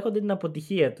να παραδέχονται την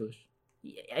αποτυχία τους.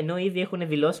 Ενώ ήδη έχουν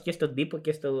δηλώσει και στον τύπο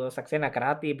και στα ξένα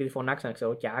κράτη, επειδή φωνάξαν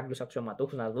και Άγγλους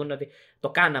αξιωματούχους να δουν ότι το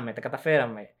κάναμε, τα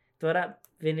καταφέραμε. Τώρα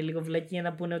δεν είναι λίγο βλακία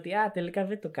να πούνε ότι τελικά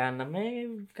δεν το κάναμε,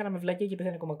 κάναμε βλακία και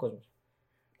πεθαίνει ακόμα κόσμος.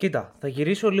 Κοίτα, θα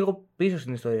γυρίσω λίγο πίσω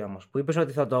στην ιστορία μας που είπες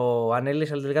ότι θα το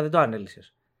ανέλυσες, αλλά τελικά δεν το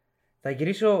ανέλυσες. Θα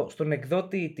γυρίσω στον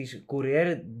εκδότη της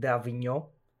Courrier d'Avignon,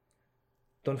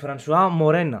 τον Φρανσουά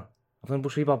Μορένα, αυτόν που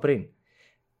σου είπα πριν,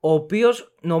 ο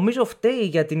οποίος νομίζω φταίει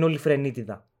για την όλη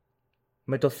φρενίτιδα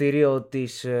με το θηρίο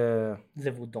της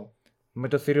Gévaudan. με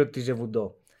το θηρίο της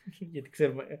Gévaudan. Γιατί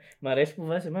ξέρω, μ' αρέσει που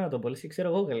βάζει εμένα το πολύ και ξέρω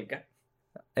εγώ γαλλικά.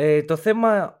 Το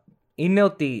θέμα είναι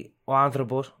ότι ο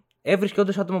άνθρωπος έβρισκε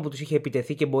όντως άτομα που τους είχε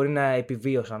επιτεθεί και μπορεί να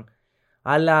επιβίωσαν.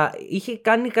 Αλλά είχε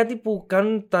κάνει κάτι που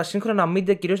κάνουν τα σύγχρονα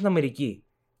media κυρίως στην Αμερική.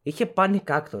 Είχε panic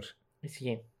actors.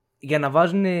 Ισχύει. Για να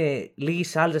βάζουν λίγη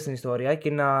σάλτσα στην ιστορία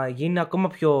και να γίνει ακόμα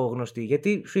πιο γνωστή.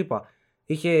 Γιατί σου είπα,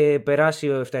 είχε περάσει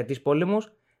ο 7ετής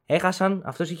πόλεμος, έχασαν,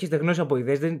 αυτός είχε στεγνώσει από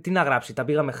ιδέες. Τι να γράψει, τα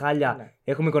πήγαμε χάλια, Ναι.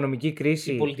 έχουμε οικονομική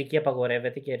κρίση. Η πολιτική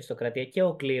απαγορεύεται και η αριστοκρατία και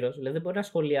ο κλήρος. Δηλαδή δεν μπορεί να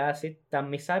σχολιάσει τα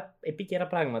μισά επίκαιρα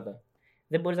πράγματα.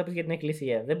 Δεν μπορεί να πει για την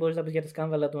εκκλησία, δεν μπορεί να πει για τα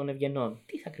σκάνδαλα των ευγενών.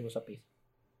 Τι θα ακριβώς θα πει?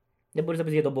 Δεν μπορεί να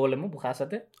πει για τον πόλεμο που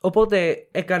χάσατε. Οπότε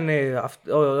έκανε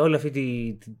όλη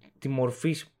αυτή τη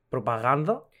μορφή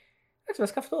προπαγάνδα. Εντάξει,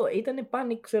 βασικά αυτό ήταν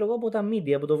panic, ξέρω εγώ, από τα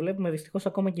media που το βλέπουμε δυστυχώς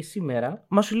ακόμα και σήμερα.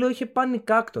 Μα σου λέω είχε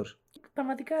panic actors.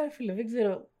 Πραγματικά, φίλε, δεν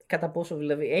ξέρω κατά πόσο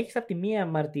δηλαδή. Έχεις από τη μία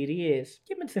μαρτυρίες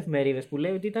και με τις εφημερίδες που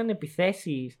λέει ότι ήταν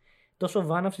επιθέσεις τόσο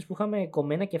βάναυσες που είχαμε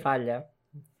κομμένα κεφάλια.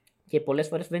 Και πολλές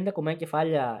φορές δεν ήταν κομμένα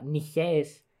κεφάλια,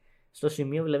 νυχές στο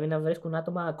σημείο δηλαδή να βρίσκουν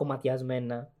άτομα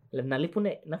κομματιασμένα. Δηλαδή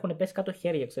να έχουν πέσει κάτω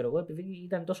χέρια, ξέρω εγώ, επειδή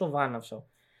ήταν τόσο βάναυσο.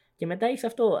 Και μετά έχει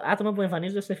αυτό, άτομα που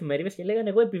εμφανίζονται στις εφημερίδες και λέγανε: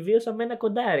 εγώ επιβίωσα με ένα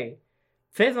κοντάρι.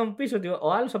 Θες να μου πεις ότι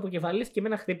ο άλλος αποκεφαλίστηκε με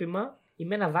ένα χτύπημα ή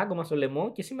με ένα δάγκωμα στο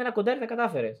λαιμό και εσύ με ένα κοντάρι τα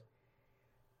κατάφερες.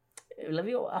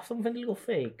 Δηλαδή αυτό μου φαίνεται λίγο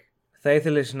fake. Θα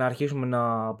ήθελες να αρχίσουμε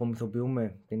να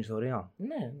απομυθοποιούμε την ιστορία?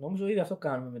 Ναι, νομίζω ήδη αυτό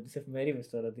κάνουμε με τις εφημερίδες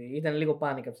τώρα. Ότι ήταν λίγο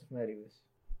πάνικα από τις εφημερίδες.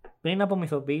 Πριν να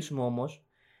απομυθοποιήσουμε όμως,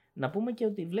 να πούμε και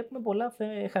ότι βλέπουμε πολλά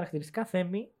χαρακτηριστικά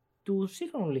θέμη του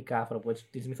σύγχρονου λυκάθρωπου,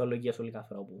 της μυθολογίας του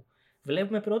λυκάθρωπου.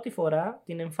 Βλέπουμε πρώτη φορά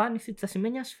την εμφάνιση της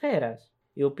ασημένιας σφαίρας,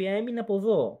 η οποία έμεινε από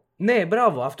εδώ. Ναι,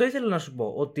 μπράβο, αυτό ήθελα να σου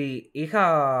πω. Ότι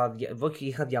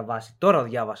είχα διαβάσει, τώρα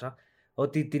διάβασα,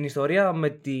 ότι την ιστορία με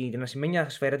την ασημένια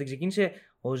σφαίρα την ξεκίνησε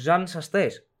ο Ζαν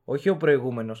Σαστές. Όχι ο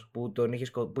προηγούμενος που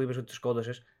είπες ότι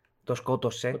το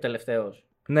σκότωσε. Ο τελευταίος.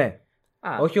 Ναι.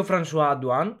 Όχι ο Φρανσουά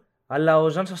Αντουάν, αλλά ο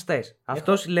Ζαν Σαστές.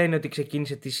 Αυτός λένε ότι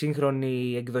ξεκίνησε τη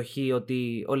σύγχρονη εκδοχή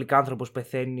ότι ο λυκάνθρωπος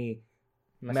πεθαίνει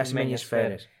με ασημένιες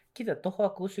σφαίρες. Κοίτα, το έχω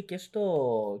ακούσει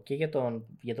και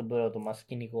για τον πρώτο μας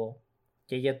κυνηγό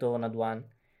και για τον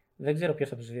Αντουάν. Δεν ξέρω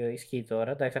ποιος από τους δύο ισχύει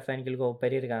τώρα. Τα αυτά είναι και λίγο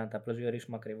περίεργα να τα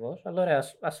προσδιορίσουμε ακριβώς. Αλλά ωραία,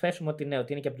 ας θέσουμε ότι ναι,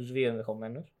 ότι είναι και από τους δύο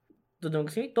ενδεχομένως.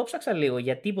 Το ψάξα λίγο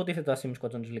γιατί υποτίθεται το Ασίμ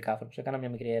σκοτώνει τους λυκάθρωπους. Έκανα μια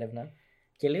μικρή έρευνα.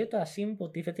 Και λέει ότι το Ασίμ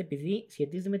υποτίθεται επειδή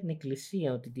σχετίζεται με την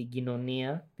εκκλησία, ότι την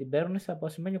κοινωνία την παίρνουν από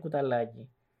ασημένιο κουταλάκι.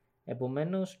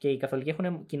 Επομένως και οι καθολικοί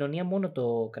έχουν κοινωνία μόνο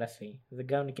το κρασί. Δεν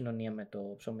κάνουν κοινωνία με το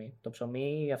ψωμί. Το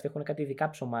ψωμί αυτοί έχουν κάτι ειδικά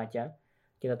ψωμάκια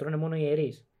και τα τρώνε μόνο οι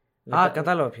ιερείς.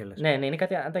 Κατάλαβα ποια λες. Ναι, είναι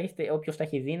κάτι. Όποιος τα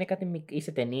έχει δει, είναι κάτι. Ή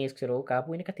σε ταινίες, ξέρω εγώ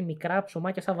κάπου, είναι κάτι μικρά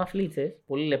ψωμάκια σαν βαφλίτσες,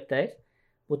 πολύ λεπτές,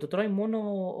 που το τρώει μόνο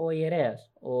ο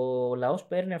ιερέας. Ο λαός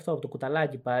παίρνει αυτό από το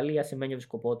κουταλάκι πάλι, ασημένιο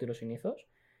δισκοπότηρο συνήθως,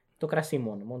 το κρασί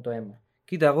μόνο το αίμα.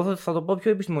 Κοίτα, εγώ θα το πω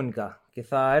πιο επιστημονικά και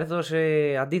θα έρθω σε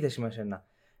αντίθεση με σένα.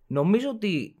 Νομίζω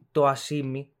ότι το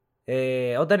ασίμι,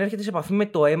 όταν έρχεται σε επαφή με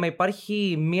το αίμα,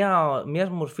 υπάρχει μια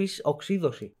μορφή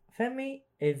οξύδωση. Θέμη,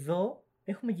 εδώ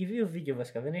έχουμε και δύο δίκαιο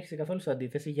βασικά. Δεν έχεις καθόλου σε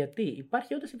αντίθεση, γιατί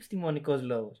υπάρχει όντως επιστημονικός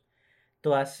λόγος.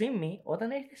 Το ασίμι,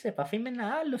 όταν έρχεται σε επαφή με ένα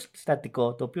άλλο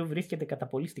συστατικό, το οποίο βρίσκεται κατά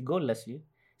πολύ στην κόλαση,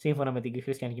 σύμφωνα με την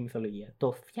χριστιανική μυθολογία,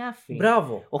 το φιάφι.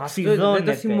 Μπράβο! Οξυδώνεται. Αυτό δεν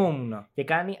το θυμόμουν. Και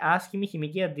κάνει άσχημη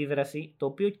χημική αντίδραση, το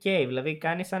οποίο καίει. Δηλαδή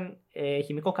κάνει σαν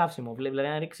χημικό καύσιμο. Δηλαδή,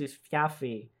 αν ρίξει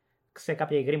φιάφι σε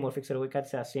κάποια υγρή μορφή, ξέρω εγώ, ή κάτι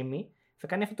σε ασίμι, θα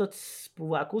κάνει αυτό το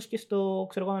που ακούς και στο,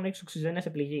 ξέρω εγώ, αν ρίξει οξυζένια σε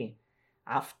πληγή.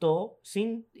 Αυτό, συν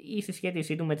η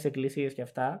συσχέτισή του με τις εκκλησίες και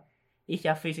αυτά, είχε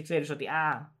αφήσει, ξέρεις, ότι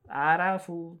άρα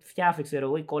αφού φιάφι, ξέρω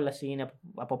εγώ, η κόλαση είναι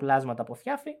από πλάσματα από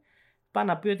φιάφι, πάει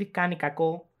να πει ότι κάνει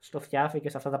κακό στο φιάφι και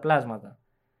σε αυτά τα πλάσματα.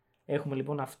 Έχουμε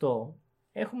λοιπόν αυτό.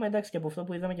 Έχουμε εντάξει και από αυτό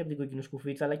που είδαμε και από την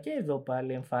κοκκινοσκουφίτσα, αλλά και εδώ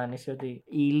πάλι εμφάνιση ότι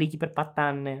οι λύκοι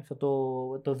περπατάνε, αυτό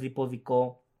το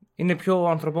διποδικό. Είναι πιο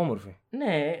ανθρωπόμορφη.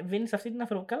 Ναι, δίνει αυτή την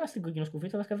ανθρωπομορφη. Καλά στην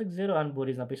κοκκινοσκουφίτσα, βασικά δεν ξέρω αν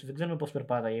μπορεί να πει, δεν ξέρουμε πώ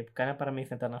περπάταγε, κανένα παραμύθι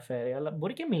δεν τα αναφέρει, αλλά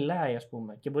μπορεί και μιλάει, α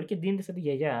πούμε, και μπορεί και ντύνεται σαν τη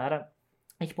γιαγιά, άρα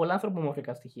έχει πολλά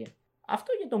ανθρωπομορφικά στοιχεία.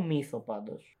 Αυτό για το μύθο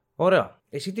πάντως. Ωραία.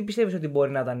 Εσύ τι πιστεύεις ότι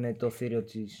μπορεί να ήταν το θηρίο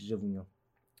της Gévaudan?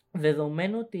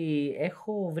 Δεδομένου ότι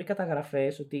έχω βρει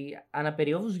καταγραφές ότι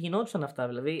αναπεριόδους γινόντουσαν αυτά,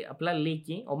 δηλαδή απλά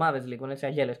λύκοι, ομάδες λύκων, έτσι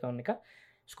αγέλες κανονικά,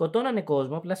 σκοτώνανε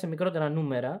κόσμο, απλά σε μικρότερα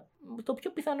νούμερα. Το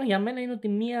πιο πιθανό για μένα είναι ότι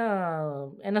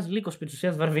ένας λύκος, επί της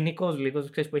ουσίας βαρβινικός λύκος,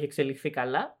 ξέρεις, που έχει εξελιχθεί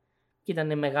καλά και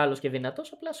ήταν μεγάλος και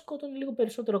δυνατός, απλά σκότωνε λίγο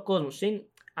περισσότερο κόσμο. Συν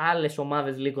άλλες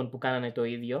ομάδες λύκων που κάνανε το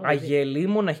ίδιο. Αγέλη ή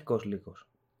μοναχικός λύκος?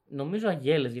 Νομίζω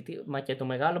αγέλες, γιατί μα και το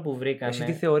μεγάλο που βρήκανε. Εσύ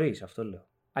τι θεωρείς, αυτό λέω.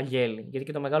 Αγέλη. Γιατί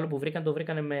και το μεγάλο που βρήκαν το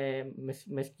βρήκανε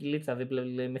με σκυλίτσα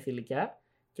δίπλα, με θηλυκιά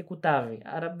και κουτάβι.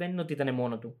 Άρα δεν είναι ότι ήταν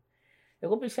μόνο του.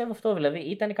 Εγώ πιστεύω αυτό, δηλαδή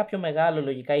ήταν κάποιο μεγάλο,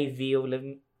 λογικά ή δύο,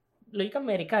 δηλαδή. Λογικά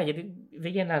μερικά, γιατί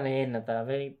δεν γεννάνε ένα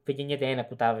δεν γεννιέται ένα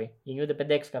κουτάβι. Γεννιούνται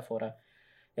 5-6 κάθε φορά.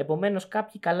 Επομένως,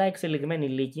 κάποιοι καλά εξελιγμένοι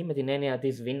λύκοι, με την έννοια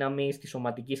της δύναμης, της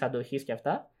σωματικής αντοχής και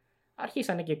αυτά,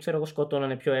 αρχίσανε και ξέρω εγώ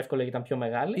σκοτώνανε πιο εύκολα γιατί ήταν πιο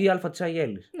μεγάλοι. Ή αλφα της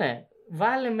αγέλης. Ναι.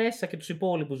 Βάλε μέσα και τους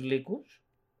υπόλοιπους λύκους.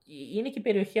 Είναι και η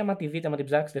περιοχή, άμα τη δείτε, άμα την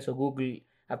ψάξετε στο Google,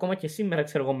 ακόμα και σήμερα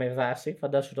ξέρω εγώ με δάση,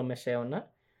 φαντάσου το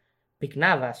Μεσαίωνα.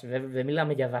 Πυκνά δάση, δεν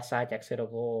μιλάμε για δασάκια, ξέρω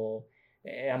εγώ.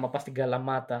 Άμα πας στην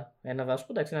Καλαμάτα, ένα δάσο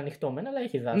που εντάξει είναι ανοιχτό μεν, αλλά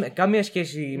έχει δάσο. Ναι, καμία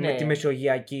σχέση με τη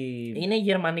μεσογειακή. Είναι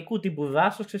γερμανικού τύπου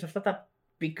δάσος, ξέρεις, αυτά τα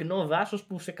πυκνό δάσος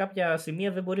που σε κάποια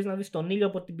σημεία δεν μπορείς να δεις τον ήλιο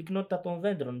από την πυκνότητα των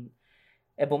δέντρων.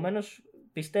 Επομένως,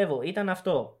 πιστεύω, ήταν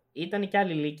αυτό. Ήταν και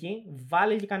άλλοι λύκοι,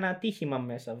 βάλε και κανένα ατύχημα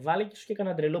μέσα. Βάλε και σου και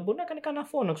κανένα τρελό, μπορεί να κάνει κανένα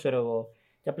φόνο, ξέρω εγώ.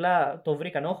 Και απλά το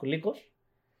βρήκαν, όχι λύκος.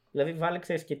 Δηλαδή, βάλε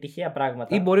ξέρεις και τυχαία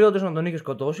πράγματα. Ή μπορεί όντως να τον είχε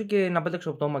σκοτώσει και να πέταξε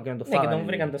το πτώμα και να το φάει. Ναι, και τον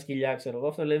βρήκαν τα σκυλιά, ξέρω εγώ.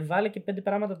 Αυτό λέει, βάλε και 5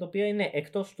 πράγματα τα οποία είναι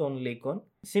εκτός των λύκων.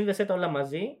 Σύνδεσέ τα όλα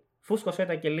μαζί. Φούσκωσέ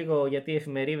τα και λίγο γιατί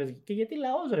εφημερίδες και γιατί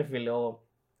λαός, ρε φίλε. Ο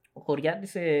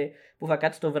χωριάτης που θα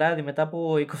κάτσει το βράδυ μετά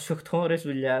από 28 ώρες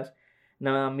δουλειάς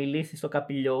να μιλήσει στο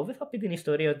καπηλιό, δεν θα πει την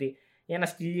ιστορία ότι ένα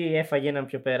σκυλί έφαγε έναν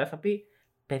πιο πέρα. Θα πει,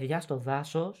 παιδιά στο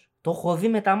δάσος, το έχω δει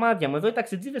με τα μάτια μου. Εδώ οι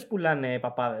ταξιτζίδες πουλάνε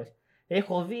παπάδες.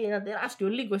 Έχω δει ένα τεράστιο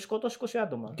λύκο, έχει σκοτώσει 20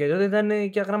 άτομα. Και τότε ήταν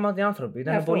και αγράμματοι άνθρωποι.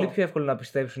 Ήταν αυτό. πολύ πιο εύκολο να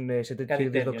πιστέψουν σε τέτοιου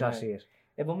είδους δοξασίες.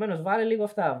 Ναι. Επομένως, βάλε λίγο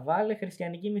αυτά. Βάλε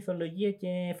χριστιανική μυθολογία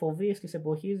και φοβίες της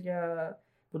εποχής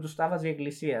που τους τα βάζει η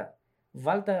Εκκλησία.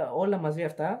 Βάλτε όλα μαζί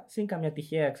αυτά, συν καμιά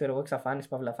τυχαία ξέρω εγώ, εξαφάνιση,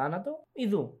 παύλα θάνατο.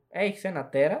 Ιδού. Έχεις ένα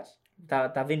τέρας,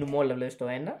 τα δίνουμε όλα δηλαδή στο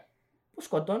ένα, που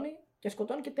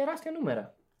σκοτώνει και τεράστια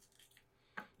νούμερα.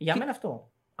 Για μένα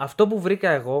αυτό. Αυτό που βρήκα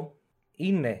εγώ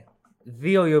είναι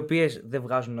δύο οι οποίες δεν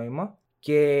βγάζουν νόημα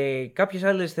και κάποιες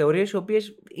άλλες θεωρίες οι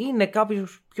οποίες είναι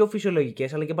κάποιες πιο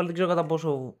φυσιολογικές, αλλά και πάλι δεν ξέρω κατά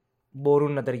πόσο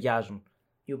μπορούν να ταιριάζουν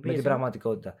με την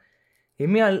πραγματικότητα. Η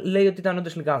μία λέει ότι ήταν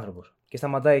όντως λυκάνθρωπος και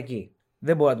σταματάει εκεί.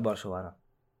 Δεν μπορώ να την πάρω σοβαρά.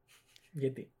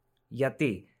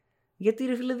 Γιατί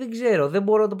ρε φίλε δεν ξέρω, δεν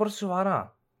μπορώ να το πάρω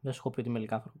σοβαρά. Δεν σου έχω πει ότι είμαι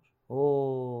λυκάνθρωπος.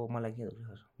 Μαλακία το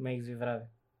ξέχασα. Με έχεις δει βράδυ.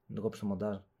 Να το κόψω στο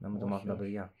μοντάζ, να μην το μάθουν τα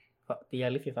παιδιά. Η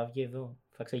αλήθεια θα βγει εδώ,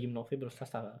 θα ξεγυμνωθεί μπροστά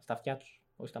στα αυτιά τους,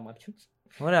 όχι στα μάτια τους.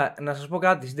 Ωραία, να σας πω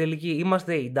κάτι. Στην τελική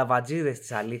είμαστε οι νταβατζίδες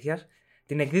της αλήθειας.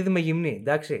 Την εκδίδουμε γυμνή,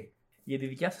 εντάξει. Για τη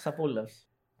δικιά σας απόλαυση.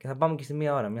 Και θα πάμε και στη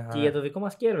μία ώρα. Μια χαρά. Και για το δικό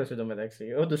μας κέρδος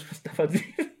εντωμεταξύ. Όντως είμαστε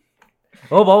νταβατζίδες.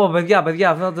 Όπα, παιδιά,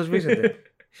 αυτό θα το σβήσετε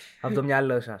από το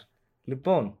μυαλό σας.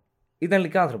 Λοιπόν, ήταν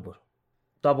λυκάνθρωπος.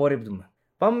 Το απορρίπτουμε.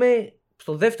 Πάμε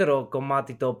στο δεύτερο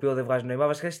κομμάτι το οποίο δεν βγάζει νόημα.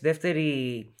 Βασικά στη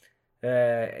δεύτερη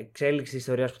εξέλιξη της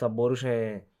ιστορίας που θα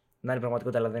μπορούσε να είναι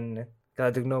πραγματικότητα, αλλά δεν είναι,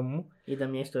 κατά τη γνώμη μου. Ήταν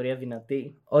μια ιστορία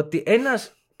δυνατή. Ότι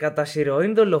ένας κατά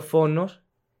συρροήν δολοφόνος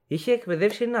είχε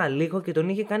εκπαιδεύσει ένα αλήχο και τον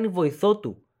είχε κάνει βοηθό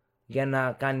του για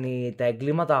να κάνει τα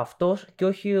εγκλήματα αυτός και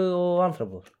όχι ο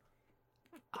άνθρωπος.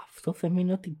 Αυτό θα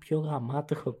μείνει ότι πιο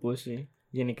γαμάτο έχω ακούσει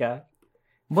γενικά.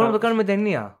 Μπορούμε να το κάνουμε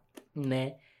ταινία.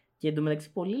 Ναι. Και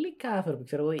εντωμεταξύ πολλοί λυκάνθρωποι.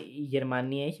 Ξέρω εγώ, η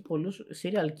Γερμανία έχει πολλούς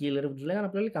serial killer που τους λέγανε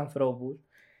απλά λυκανθρώπους.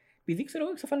 Επειδή ξέρω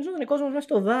εγώ, εξαφανιζόταν ο κόσμος μέσα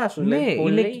στο δάσος. Ναι, δηλαδή,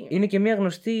 πολλοί... είναι και μια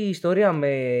γνωστή ιστορία με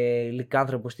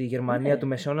λυκάνθρωπο στη Γερμανία του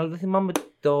Μεσαιώνα, αλλά δεν θυμάμαι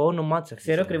το όνομά της.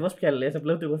 Ξέρω ακριβώς ποια λες,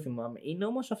 απλά ούτε εγώ θυμάμαι. Είναι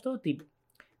όμως αυτό ότι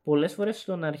πολλές φορές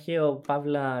στον αρχαίο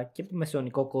παύλα και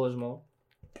μεσαιωνικό κόσμο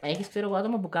έχεις ξέρω εγώ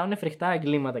άτομα που κάνουν φρικτά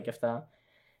εγκλήματα κι αυτά.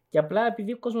 Και απλά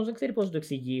επειδή ο κόσμος δεν ξέρει πώς να το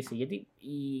εξηγήσει, γιατί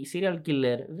η serial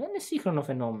killer δεν είναι σύγχρονο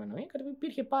φαινόμενο. Είναι κάτι που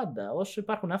υπήρχε πάντα. Όσο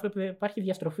υπάρχουν άνθρωποι, υπάρχει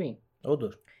διαστροφή.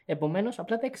 Όντως. Επομένως,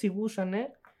 απλά τα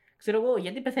εξηγούσανε. Ξέρω εγώ,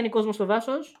 γιατί πεθαίνει ο κόσμος στο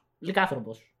δάσος,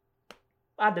 λυκάνθρωπος.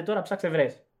 Άντε τώρα ψάξε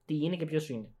βρες. Τι είναι και ποιος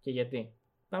είναι και γιατί.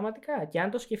 Πραγματικά. Και αν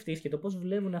το σκεφτείς και το πώς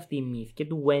δουλεύουν αυτοί οι μύθοι και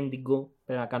του Wendigo,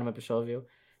 πρέπει να κάνουμε επεισόδιο,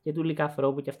 και του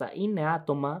λυκανθρώπου και αυτά, είναι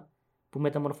άτομα που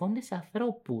μεταμορφώνονται σε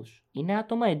ανθρώπους. Είναι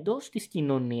άτομα εντός της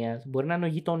κοινωνίας. Μπορεί να είναι ο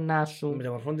γείτονάς σου.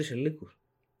 Μεταμορφώνονται σε λύκους.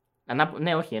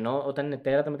 Ναι, όχι, ενώ όταν είναι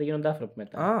τέρατα μετά γίνονται άνθρωποι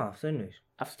μετά. Α, αυτό εννοείς.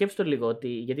 Αυτό σκέψτε το λίγο, ότι,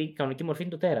 γιατί η κανονική μορφή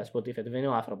είναι το τέρας. Υποτίθεται, δεν είναι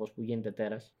ο άνθρωπος που γίνεται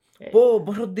τέρας.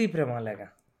 Πόσο deep ρε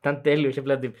μαλάκα. Ήταν τέλειο, είχε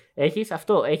απλά deep.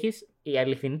 Έχεις η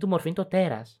αληθινή του μορφή είναι το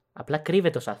τέρας. Απλά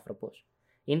κρύβεται ως άνθρωπος.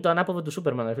 Είναι το ανάποδο του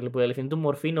Σούπερμαν, φίλε, που η αληθινή του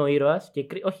μορφή είναι ο ήρωας και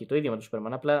όχι, το ίδιο με το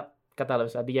Σούπερμαν. Απλά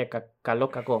κατάλαβες, αντί για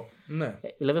καλό-κακό. Ναι.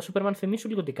 Δηλαδή, ο Σούπερμαν θυμίσου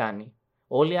λίγο τι κάνει.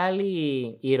 Όλοι οι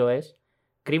άλλοι ήρωες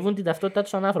κρύβουν την ταυτότητά του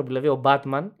σαν άνθρωποι. Δηλαδή, ο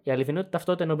Batman, η αληθινή του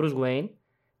ταυτότητα είναι ο Bruce Wayne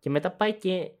και μετά πάει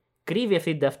και κρύβει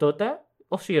αυτή την ταυτότητα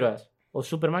ως ήρωας. Ο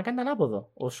Σούπερμαν κάνει το ανάποδο.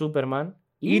 Ο Σούπερμαν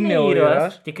είναι ο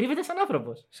ήρωας και κρύβεται σαν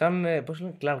άνθρωπος. Σαν, πώς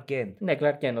λένε, Clark Kent. Ναι,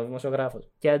 Clark Kent, ο δημοσιογράφος.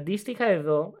 Και αντίστοιχα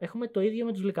εδώ έχουμε το ίδιο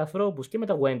με τους λυκανθρώπους και με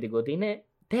τα Wendigo, ότι είναι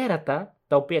τέρατα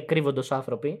τα οποία κρύβονται ως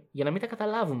άνθρωποι για να μην τα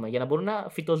καταλάβουμε, για να μπορούν να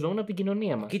φυτοζωούν από την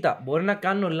κοινωνία μας. Κοίτα, μπορεί να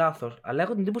κάνω λάθος, αλλά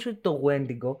έχω την εντύπωση ότι το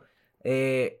Wendigo,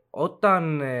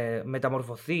 όταν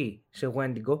μεταμορφωθεί σε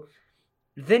Wendigo,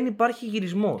 δεν υπάρχει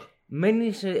γυρισμός.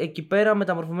 Μένεις εκεί πέρα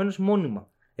μεταμορφωμένος μόνιμα.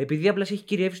 Επειδή απλά σε έχει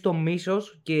κυριεύσει το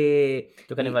μίσος και.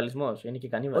 Το κανιβαλισμός, είναι και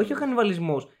κανιβαλισμός. Όχι ο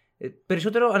κανιβαλισμός.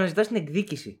 Περισσότερο αναζητάς την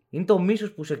εκδίκηση. Είναι το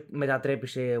μίσος που σε μετατρέπει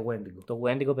σε Wendigo. Το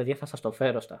Wendigo, παιδιά, θα σας το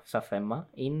φέρω σαν θέμα.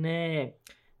 Είναι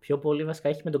πιο πολύ βασικά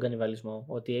έχει με τον κανιβαλισμό.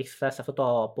 Ότι έχεις φτάσει σε αυτό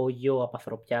το απόγειο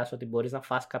απαθροπιάς, ότι μπορείς να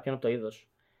φας κάποιον από το είδος σου.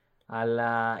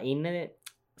 Αλλά είναι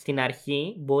στην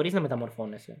αρχή μπορείς να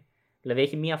μεταμορφώνεσαι. Δηλαδή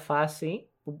έχει μία φάση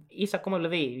που είσαι ακόμα,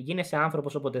 δηλαδή γίνεσαι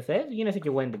άνθρωπος όποτε θες, γίνεσαι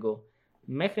και Wendigo.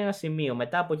 Μέχρι ένα σημείο.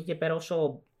 Μετά από εκεί και πέρα,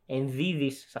 όσο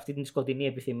ενδίδεις σε αυτή την σκοτεινή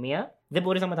επιθυμία, δεν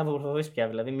μπορείς να μεταμορφωθείς πια.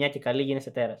 Δηλαδή, μια και καλή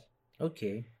γίνεσαι τέρας.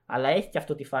 Okay. Αλλά έχει και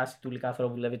αυτό τη φάση του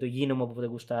λυκανθρώπου, δηλαδή το γίνομαι από που δεν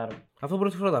γουστάρω. Αυτό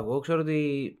πρώτη φορά το ακούω. Ξέρω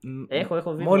ότι.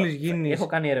 Έχω μόλις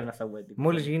κάνει έρευνα στα Wendigo.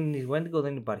 Μόλις γίνεις Wendigo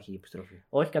δεν υπάρχει επιστροφή.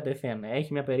 Όχι κατευθείαν.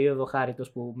 Έχει μια περίοδο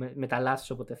χάριτος που μεταλλάσσεις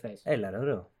όποτε θες. Έλα, ρε,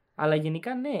 ωραίο. Αλλά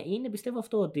γενικά ναι, είναι πιστεύω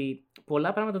αυτό ότι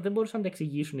πολλά πράγματα δεν μπορούσαν να τα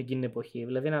εξηγήσουν εκείνη την εποχή.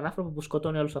 Δηλαδή, έναν άνθρωπο που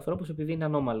σκοτώνει άλλους ανθρώπους επειδή είναι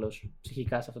ανώμαλος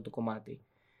ψυχικά σε αυτό το κομμάτι.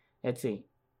 Έτσι.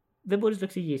 Δεν μπορείς να το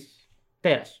εξηγήσεις.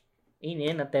 Τέρας. Είναι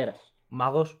ένα τέρας.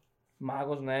 Μάγος.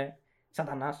 Μάγος, ναι.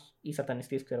 Σατανάς ή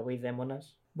σατανιστής, ξέρω εγώ, ή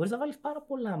δαίμονας. Μπορείς να βάλεις πάρα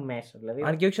πολλά μέσα. Δηλαδή...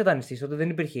 Αν και όχι σατανιστής, τότε δεν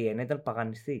υπήρχε η έννοια, ήταν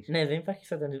παγανιστής. Ναι, δεν υπάρχει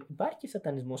σατανισμός. Υπάρχει και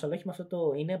σατανισμός, αλλά όχι με αυτό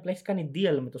το. Είναι απλά έχεις κάνει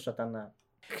deal με το σατανά.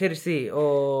 Ξέρεις τι,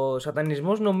 ο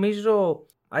σατανισμός νομίζω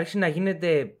άρχισε να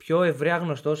γίνεται πιο ευρέα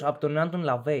γνωστός από τον Άντων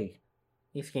Λαβέι.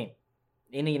 Ισχύει.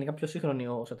 Είναι γενικά πιο σύγχρονη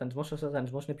ο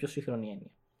σατανισμός είναι πιο σύγχρονη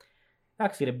έννοια.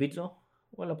 Εντάξει, ρε Μπίτσο,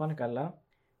 όλα πάνε καλά.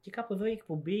 Και κάπου εδώ η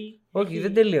εκπομπή. Όχι,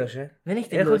 δεν τελείωσε. Δεν έχει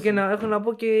τελειώσει. Έχω να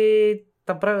πω και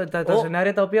τα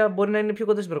σενάρια τα οποία μπορεί να είναι πιο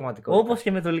κοντά στην πραγματικότητα. Όπως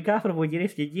και με το λυκάνθρωπο,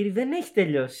 κυρίες και κύριοι, δεν έχει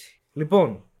τελειώσει.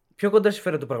 Λοιπόν, πιο κοντά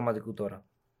συμφέρον του πραγματικού τώρα.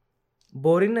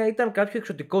 Μπορεί να ήταν κάποιο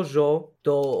εξωτικό ζώο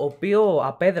το οποίο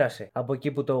απέδρασε από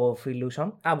εκεί που το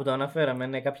φιλούσαν. Που το αναφέραμε,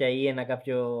 ναι, κάποια ήενα,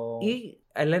 κάποιο. Ή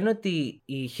λένε ότι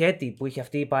η χέτη που είχε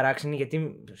αυτή η παράξενη,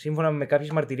 γιατί σύμφωνα με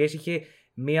κάποιες μαρτυρίες είχε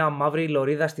μία μαύρη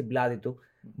λωρίδα στην πλάτη του,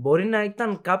 μπορεί να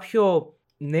ήταν κάποιο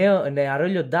νεαρό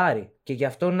λιοντάρι. Και γι'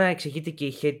 αυτό να εξηγείται και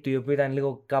η χέτη του, η οποία ήταν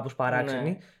λίγο κάπως παράξενη.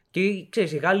 Ναι. Και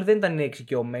ξέρεις, οι Γάλλοι δεν ήταν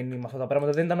εξοικειωμένοι με αυτά τα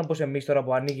πράγματα. Δεν ήταν όπως εμείς τώρα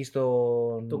που ανοίγεις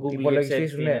τον υπολογιστή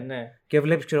σου και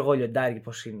βλέπεις, ξέρω εγώ, λιοντάρι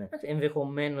πώς είναι.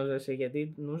 Ενδεχομένως,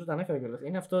 γιατί νομίζω το ανέφερα κιόλας.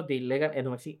 Είναι αυτό ότι λέγανε. Εν τω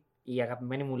μεταξύ, η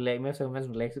αγαπημένη μου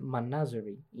λέξη,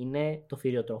 μανάζερι, είναι το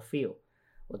θηριοτροφείο.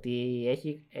 Ότι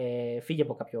έχει φύγει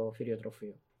από κάποιο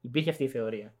θηριοτροφείο. Υπήρχε αυτή η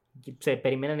θεωρία. Και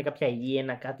περιμένανε κάποια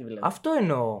υγιεινά, κάτι δηλαδή. Αυτό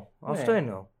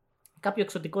εννοώ. κάποιο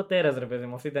εξωτικό τέρας, ρε παιδί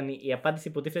μου. Αυτή ήταν η απάντηση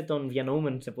υποτίθεται των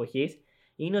διανοούμενων της εποχής.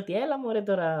 Είναι ότι έλα μωρέ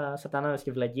τώρα σατανάδες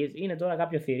και βλακίες. Είναι τώρα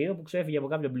κάποιο θηρίο που ξέφυγε από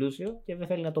κάποιο πλούσιο και δεν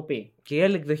θέλει να το πει. Και η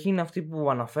άλλη εκδοχή είναι αυτή που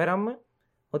αναφέραμε,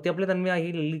 ότι απλά ήταν μια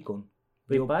γύλη λύκων.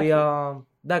 Η Υπάρχει... οποία.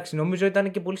 Εντάξει, νομίζω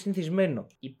ήταν και πολύ συνηθισμένο.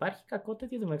 Υπάρχει κακό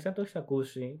τέτοιο μεταξύ, αν το έχεις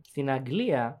ακούσει. Στην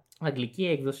Αγγλία, αγγλική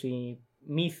έκδοση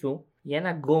μύθου για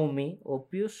ένα γκόμι, ο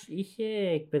οποίος είχε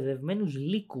εκπαιδευμένους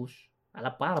λύκους,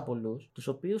 αλλά πάρα πολλούς, τους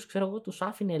οποίους ξέρω εγώ τους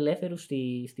άφηνε ελεύθερους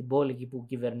στην πόλη εκεί που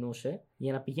κυβερνούσε,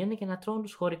 για να πηγαίνουν και να τρώνε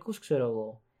τους χωρικούς, ξέρω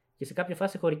εγώ. Και σε κάποια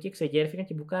φάση οι χωρικοί εξεγέρθηκαν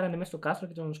και μπουκάρανε μέσα στο κάστρο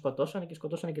και τον σκοτώσανε και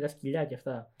σκοτώσανε και τα σκυλιά και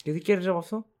αυτά. Και τι κέρδιζε από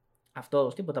αυτό? Αυτό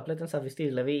τίποτα, απλά ήταν σαδιστής.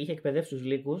 Δηλαδή είχε εκπαιδεύσει τους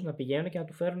λύκους να πηγαίνουν και να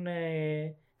του φέρουν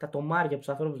τα τομάρια από τους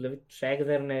ανθρώπους. Δηλαδή τους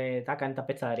έκδερνε, τα έκανε τα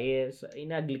πετσαρίες.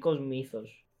 Είναι αγγλικός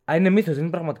μύθος. Α, είναι μύθος, δεν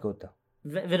είναι πραγματικότητα.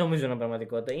 Δεν νομίζω να είναι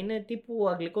πραγματικότητα. Είναι τύπου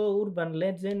αγγλικό urban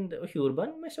legend, όχι urban,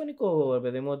 μεσαιωνικό,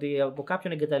 παιδί μου. Ότι από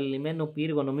κάποιον εγκαταλειμμένο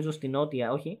πύργο, νομίζω στη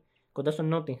νότια, όχι, κοντά στο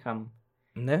Νότιγχαμ.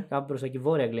 Ναι. Κάπου προς εκεί,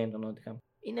 βόρεια Αγγλία είναι το Νότιγχαμ.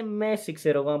 Είναι μέση,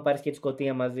 ξέρω εγώ, αν πάρεις και τη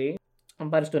Σκωτία μαζί. Αν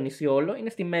πάρεις το νησί όλο, είναι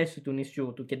στη μέση του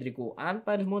νησιού, του κεντρικού. Αν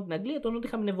πάρεις μόνο την Αγγλία, το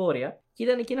Νότιγχαμ είναι βόρεια. Και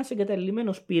ήταν εκεί ένας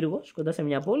εγκαταλειμμένος πύργος κοντά σε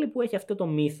μια πόλη που έχει αυτό το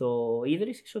μύθο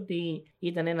ίδρυσης ότι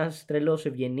ήταν ένας τρελός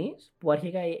ευγενής που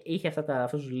αρχικά είχε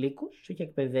αυτούς τους λύκους, τους είχε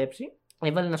εκπαιδεύσει.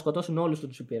 Έβαλε να σκοτώσουν όλους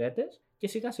τους υπηρέτες και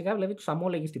σιγά σιγά δηλαδή τους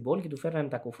αμόλεγε στην πόλη και του φέρνανε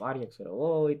τα κουφάρια, ξέρω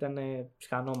εγώ. Ήταν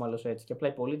ψυχανόμαλος έτσι. Και απλά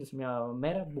οι πολίτες μια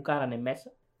μέρα μπουκάρανε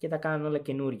μέσα και τα κάνανε όλα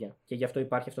καινούρια. Και γι' αυτό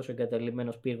υπάρχει αυτός ο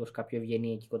εγκαταλειμμένος πύργος, κάποιο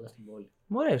ευγενή εκεί κοντά στην πόλη.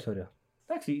 Ωραία ιστορία.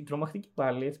 Εντάξει, τρομακτική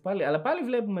πάλι, έτσι πάλι. Αλλά πάλι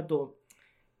βλέπουμε το.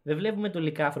 Δεν βλέπουμε τον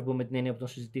λυκάθρωπο με την έννοια που τον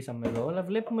συζητήσαμε εδώ, αλλά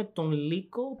βλέπουμε τον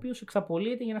λύκο ο οποίος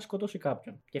εξαπολύεται για να σκοτώσει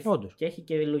κάποιον. Και έχει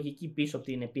και λογική πίσω από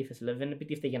την επίθεση. Δηλαδή δεν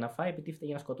επιτίθεται για να φάει, επιτίθεται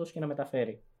για να σκοτώσει και να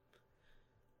μεταφέρει.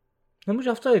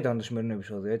 Νομίζω αυτό ήταν το σημερινό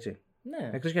επεισόδιο, έτσι. Ναι.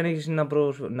 Εκτός και αν έχεις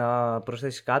να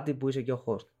προσθέσεις κάτι που είσαι και ο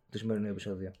host του σημερινού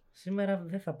επεισόδιο. Σήμερα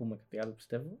δεν θα πούμε κάτι άλλο,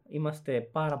 πιστεύω. Είμαστε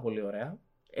πάρα πολύ ωραία.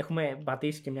 Έχουμε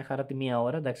πατήσει και μια χαρά τη μία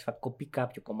ώρα. Εντάξει, θα κοπεί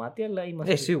κάποιο κομμάτι, αλλά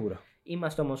είμαστε. Σίγουρα.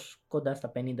 Είμαστε όμως κοντά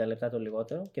στα 50 λεπτά το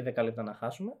λιγότερο και 10 λεπτά να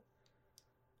χάσουμε.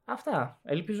 Αυτά.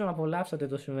 Ελπίζω να απολαύσατε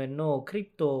το σημερινό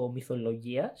κρύπτο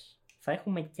μυθολογίας. Θα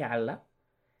έχουμε κι άλλα.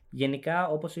 Γενικά,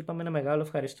 όπως είπαμε, ένα μεγάλο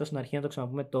ευχαριστώ στην αρχή να το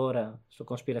ξαναπούμε τώρα στο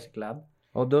Conspiracy Club.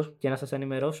 Όντως. Και να σας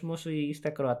ενημερώσουμε όσοι είστε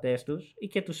ακροατές τους ή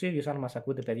και τους ίδιους, αν μας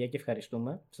ακούτε, παιδιά, και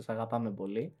ευχαριστούμε. Σας αγαπάμε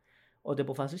πολύ. Ότι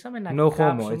αποφασίσαμε να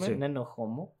κάψουμε. Έτσι. Ναι, no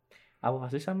homo.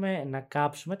 Αποφασίσαμε να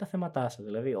κάψουμε τα θέματά σας.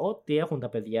 Δηλαδή, ό,τι έχουν τα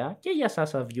παιδιά και για εσάς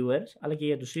σαν viewers, αλλά και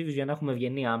για τους ίδιους για να έχουμε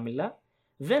ευγενή άμυλα,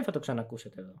 δεν θα το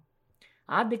ξανακούσετε εδώ.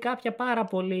 Άντε κάποια πάρα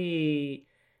πολύ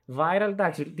viral,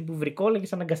 εντάξει, τύπου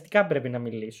βρικόλεγες αναγκαστικά πρέπει να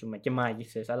μιλήσουμε και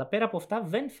μάγισσες. Αλλά πέρα από αυτά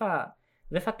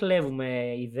δεν θα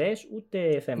κλέβουμε ιδέες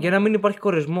ούτε θέματα. Για να μην υπάρχει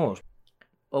κορεσμός.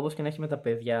 Όπως και να έχει με τα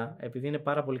παιδιά, επειδή είναι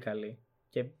πάρα πολύ καλοί.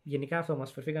 Και γενικά αυτό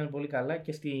μας φερθήκανε πολύ καλά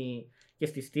και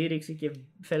στη στήριξη και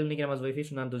θέλουν και να μας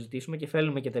βοηθήσουν να το ζητήσουμε και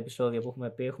θέλουμε και τα επεισόδια που έχουμε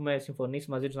πει. Έχουμε συμφωνήσει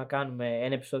μαζί τους να κάνουμε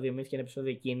ένα επεισόδιο εμείς και ένα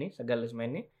επεισόδιο εκείνοι, σαν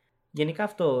καλεσμένοι. Γενικά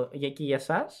αυτό και για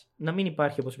εσάς, να μην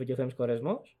υπάρχει, όπως είπε και ο Θέμης,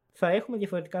 κορεσμός, θα έχουμε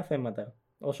διαφορετικά θέματα.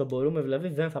 Όσο μπορούμε δηλαδή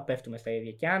δεν θα πέφτουμε στα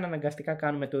ίδια. Και αν αναγκαστικά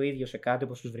κάνουμε το ίδιο σε κάτι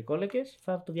όπως τους βρικόλεκες,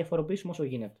 θα το διαφοροποιήσουμε όσο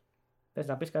γίνεται. Θες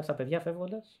να πεις κάτι στα παιδιά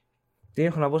φεύγοντας? Τι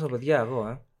έχω να πω στα παιδιά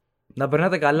εγώ, Να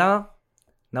περνάτε καλά,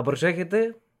 να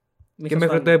προσέχετε και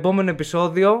μέχρι το επόμενο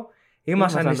επεισόδιο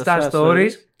ήμασταν οι Star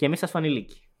Stories και εμείς σας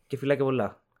φανιλίκι. Και φιλάκια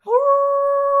πολλά.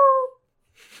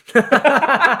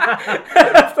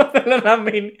 Αυτό θέλω να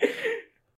μείνει.